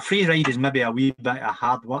 So a free ride is maybe a wee bit of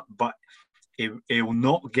hard work, but he'll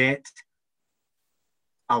not get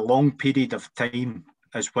a long period of time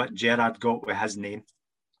as what Gerrard got with his name.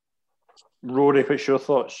 Rory, what's your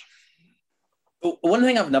thoughts? Well, one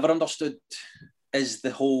thing I've never understood is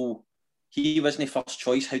the whole, he wasn't first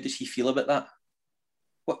choice. How does he feel about that?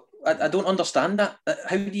 I don't understand that.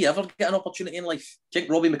 How do you ever get an opportunity in life? Do you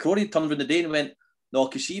think Robbie McCrory turned around the day and went, no,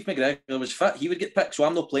 because see if McGregor was fit, he would get picked, so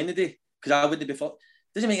I'm not playing today because I wouldn't be fit.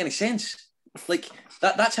 Doesn't make any sense. Like,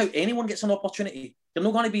 that's how anyone gets an opportunity. You're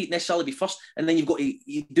not going to necessarily be first, and then you've got to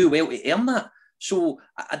you do well to earn that. So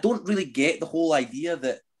I don't really get the whole idea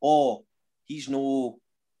that, he's no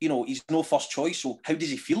first choice, so how does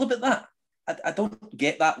he feel about that? I don't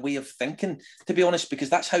get that way of thinking, to be honest, because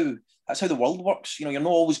that's how the world works. You're not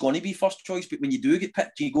always going to be first choice, but when you do get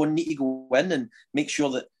picked, you need to go in and make sure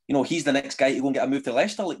that he's the next guy to go and get a move to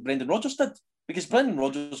Leicester, like Brendan Rodgers did. Because Brendan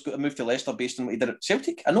Rodgers got a move to Leicester based on what he did at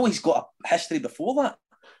Celtic. I know he's got a history before that,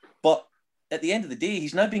 but at the end of the day,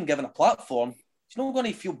 he's now been given a platform. He's not going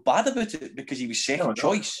to feel bad about it because he was second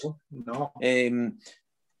choice. No.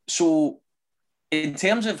 So, in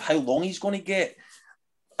terms of how long he's going to get,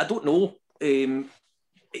 I don't know.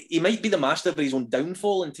 He might be the master of his own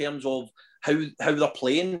downfall in terms of how they're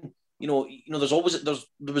playing. There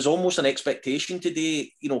was almost an expectation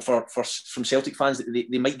today, from Celtic fans that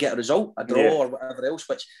they might get a result, a draw or whatever else,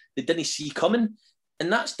 which they didn't see coming.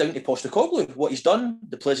 And that's down to Postecoglou, what he's done,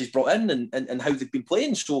 the players he's brought in, and how they've been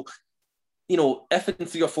playing. So, if in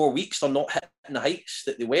 3 or 4 weeks they're not hitting the heights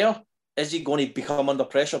that they were, is he going to become under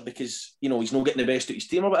pressure because, he's not getting the best of his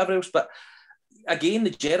team or whatever else? But again, the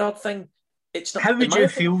Gerrard thing, it's not. How would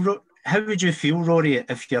you feel, Rory,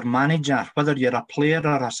 if your manager, whether you're a player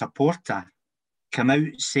or a supporter, come out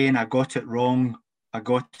saying, I got it wrong, I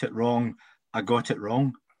got it wrong, I got it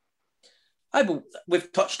wrong?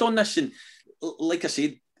 We've touched on this, and like I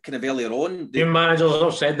said, kind of earlier on, your managers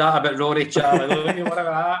have said that about Rory, Charlie. Don't you worry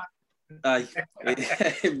about that. Aye,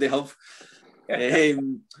 they have.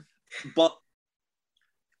 But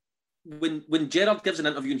when Gerrard gives an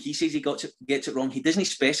interview and he says he gets it wrong, he doesn't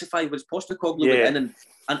specify. Was Postecoglou went in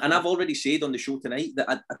and I've already said on the show tonight that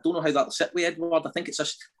I don't know how that'll sit with Edward. I think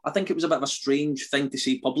it was a bit of a strange thing to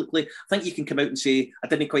say publicly. I think you can come out and say, I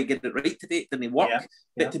didn't quite get it right today, it didn't work.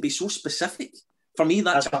 But to be so specific, for me,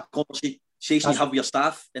 that's a conversation you have with your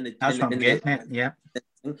staff.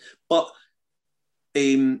 But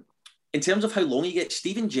in terms of how long he gets,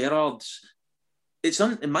 Steven Gerrard's,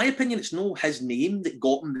 in my opinion, it's no his name that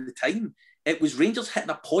got him the time. It was Rangers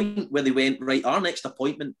hitting a point where they went, right, our next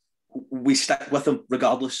appointment, we stick with him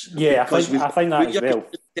regardless. Yeah, I think that as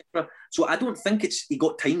well. So I don't think he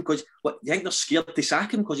got time because you think they're scared to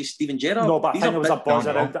sack him because he's Steven Gerrard? No, but I think there was a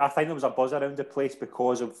buzz around the place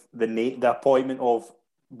because of the appointment of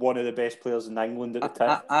one of the best players in England at the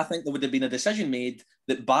time. I think there would have been a decision made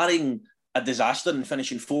that, barring a disaster and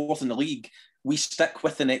finishing 4th in the league, we stick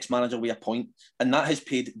with the next manager we appoint, and that has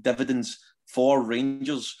paid dividends for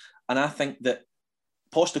Rangers. And I think that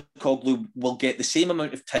Postecoglou will get the same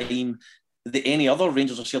amount of time that any other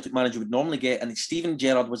Rangers or Celtic manager would normally get, and Steven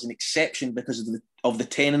Gerrard was an exception because of the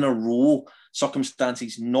 10 in a row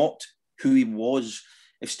circumstances, not who he was.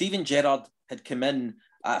 If Steven Gerrard had come in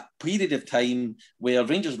at a period of time where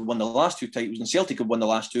Rangers had won the last 2 titles and Celtic had won the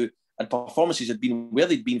last 2, and performances had been where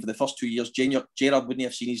they'd been for the first 2 years, Gerrard wouldn't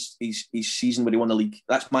have seen his season where he won the league.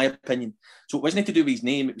 That's my opinion. So it wasn't to do with his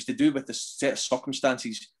name, it was to do with the set of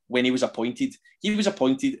circumstances when he was appointed. He was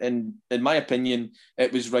appointed, and in my opinion,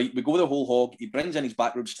 it was right. We go the whole hog, he brings in his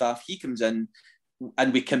backroom staff, he comes in,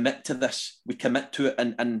 and we commit to this. We commit to it,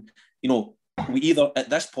 and we either at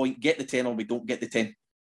this point get the 10 or we don't get the 10.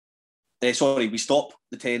 We stop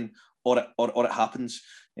the 10 or it happens.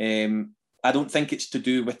 I don't think it's to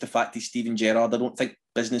do with the fact he's Steven Gerrard. I don't think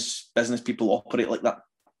business people operate like that.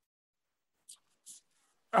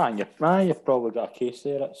 You've probably got a case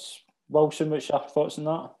there. It's Wilson. What's your thoughts on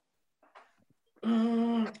that?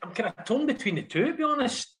 I'm kind of torn between the two, to be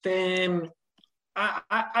honest.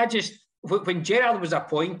 I just, when Gerrard was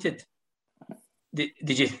appointed, do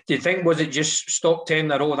you think, was it just stop 10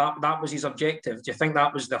 in a row? That was his objective? Do you think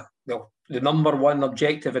that was the number one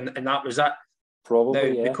objective, and that was it? Probably, now,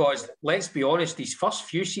 yeah. Because let's be honest, these first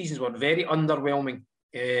few seasons were very underwhelming.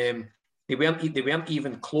 They weren't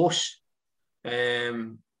even close.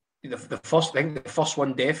 The first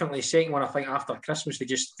one definitely. Second one, I think after Christmas they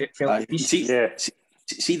just felt the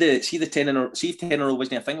See the 10 in a row. See if 10 in a row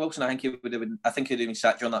wasn't a thing, Wilson. I think he would have been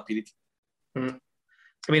sacked during that period. I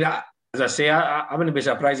mean, as I say, I wouldn't be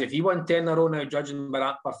surprised if he won 10 in a row now, judging by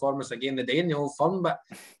that performance again today in the Old Firm. But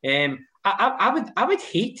I would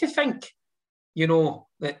hate to think,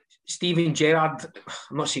 that Steven Gerrard,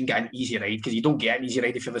 I'm not saying get an easy ride, because you don't get an easy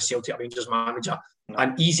ride if you're the Celtic Rangers manager. No.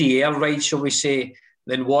 An easy air ride, shall we say,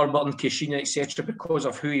 than Warburton, Caixinha, etc., because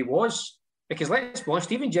of who he was. Because let's be honest,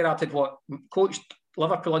 Steven Gerrard had coached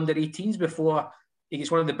Liverpool under 18s before he gets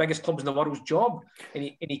one of the biggest clubs in the world's job, and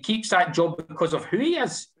he keeps that job because of who he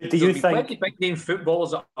is. Do you think plenty big name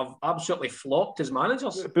footballers that have absolutely flopped as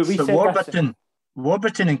managers? But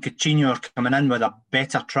Warburton and Coutinho are coming in with a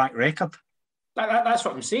better track record. That's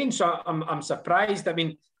what I'm saying. So I'm surprised. I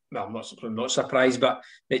mean, well, I'm not surprised, but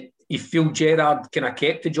you feel Gerrard kind of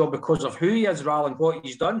kept the job because of who he is rather than what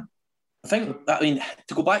he's done. To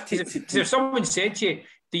go back to if someone said to you,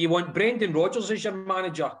 do you want Brendan Rodgers as your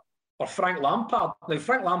manager or Frank Lampard? Now,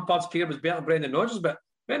 Frank Lampard's career was better than Brendan Rodgers, but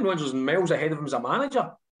Brendan Rodgers is miles ahead of him as a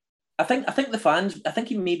manager. I think the fans, I think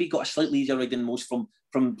he maybe got a slightly easier ride than most from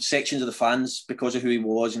sections of the fans because of who he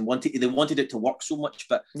was, and they wanted it to work so much.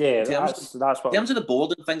 But yeah, in terms of the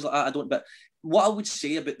board and things like that, I don't. But what I would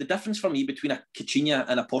say about the difference for me between a Coutinho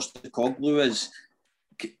and a Postecoglou is,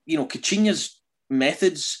 Coutinho's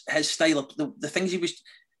methods, his style, the things he was.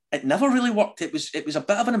 It never really worked. It was a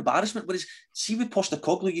bit of an embarrassment. Whereas, see with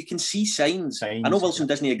Postecoglou, you can see signs. I know Wilson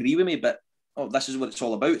doesn't agree with me, but this is what it's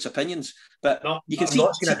all about. It's opinions. But you can see.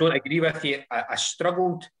 I don't agree with you. I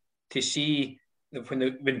struggled to see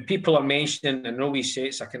when people are mentioning, and I know we say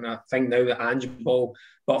it's a kind of thing now that Ange Ball,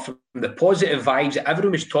 but from the positive vibes that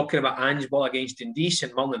everyone was talking about Ange Ball against Dundee,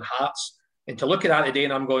 St Mirren and Hearts, and to look at that today,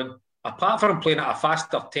 and I'm going, apart from playing at a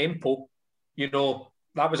faster tempo,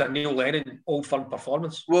 that was a Neil Lennon Old Firm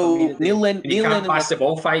performance. Well, Neil Lennon can't pass the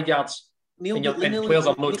ball 5 yards, and players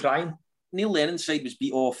are not trying. Neil Lennon's side was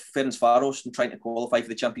beat off Ferencváros and trying to qualify for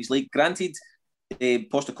the Champions League. Granted,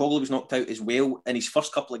 Postecoglou was knocked out as well in his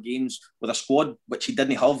first couple of games with a squad which he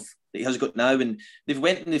didn't have that he has got now, and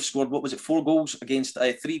they've scored 4 goals against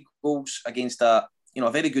 3 goals against a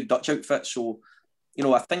very good Dutch outfit. So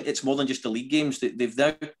I think it's more than just the league games. They've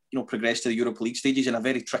now progressed to the Europa League stages in a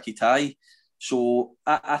very tricky tie. So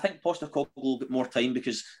I think Postecoglou a little bit more time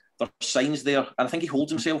because there's signs there, and I think he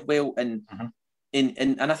holds himself well. And I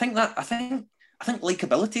think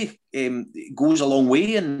likability goes a long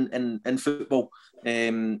way in football,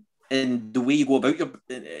 in the way you go about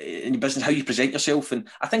in your business, how you present yourself. And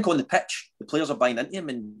I think on the pitch, the players are buying into him,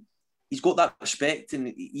 and he's got that respect,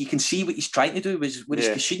 and you can see what he's trying to do. Whereas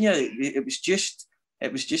Caixinha, it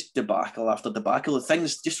was just debacle after debacle of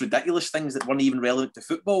things, just ridiculous things that weren't even relevant to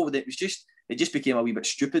football. It just became a wee bit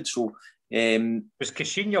stupid. So was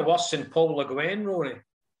Caixinha worse than Paul Le Guen, Rory?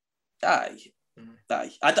 Aye. I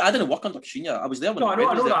didn't work under Caixinha. I was there when I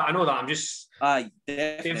know that. I'm just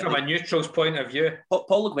definitely from a neutral's point of view.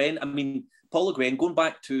 Paul Le Guen, going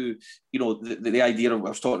back to the idea of, I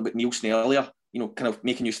was talking about Nielsen earlier, kind of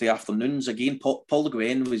making use of the afternoons again. Paul Le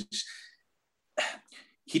Guen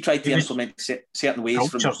he tried to implement certain ways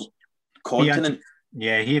cultures from the continent.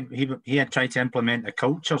 He had tried to implement the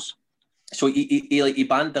cultures. So he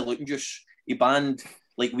banned diluting juice. He banned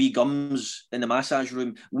wee gums in the massage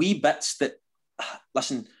room, wee bits that,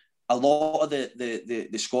 listen, a lot of the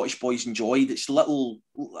Scottish boys enjoyed. It's little,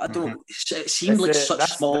 I don't know, it seemed like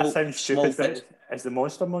such small things. Is the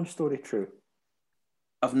Monster Munch story true?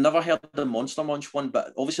 I've never heard the Monster Munch one,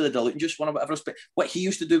 but obviously the diluting juice one or whatever. But what he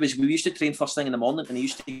used to do is we used to train first thing in the morning, and he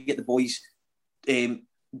used to get the boys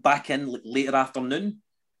back in later afternoon.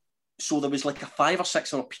 So there was like a 5 or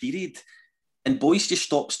 6 hour period, and boys just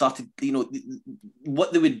started,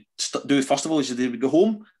 what they would do first of all is they would go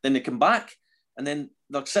home, then they come back, and then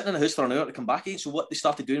they're sitting in the house for an hour to come back again. So what they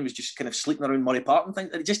started doing was just kind of sleeping around Murray Park and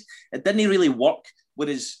things. It didn't really work.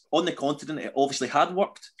 Whereas on the continent, it obviously had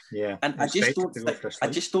worked. Yeah, and I just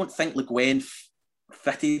don't think Le Guen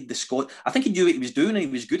fitted the Scot. I think he knew what he was doing and he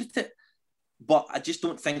was good at it. But I just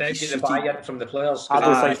don't think he should buy in from the players. I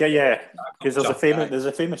don't think because there's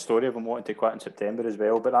a famous story of him wanting to quit in September as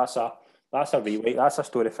well. But that's a rewrite. That's a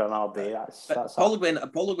story for another day. Paul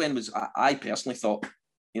Le Guen was, I personally thought,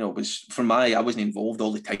 was I wasn't involved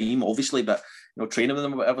all the time, obviously, but training with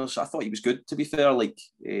him or whatever. So I thought he was good, to be fair.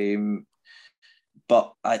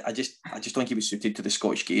 but I just don't think he was suited to the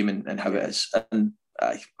Scottish game and how it is, and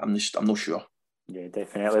I'm not sure. Yeah,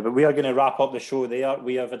 definitely. But we are going to wrap up the show there.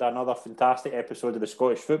 We have had another fantastic episode of the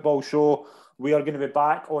Scottish Football Show. We are going to be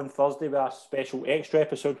back on Thursday with a special extra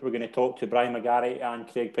episode. We're going to talk to Brian McGarry and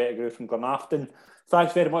Craig Pettigrew from Glenafton.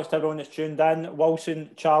 Thanks very much to everyone that's tuned in.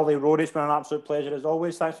 Wilson, Charlie, Rory, it's been an absolute pleasure as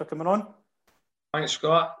always. Thanks for coming on. Thanks,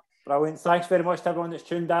 Scott. Brilliant. Thanks very much to everyone that's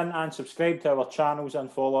tuned in, and subscribe to our channels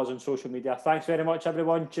and follow us on social media. Thanks very much,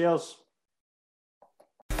 everyone. Cheers.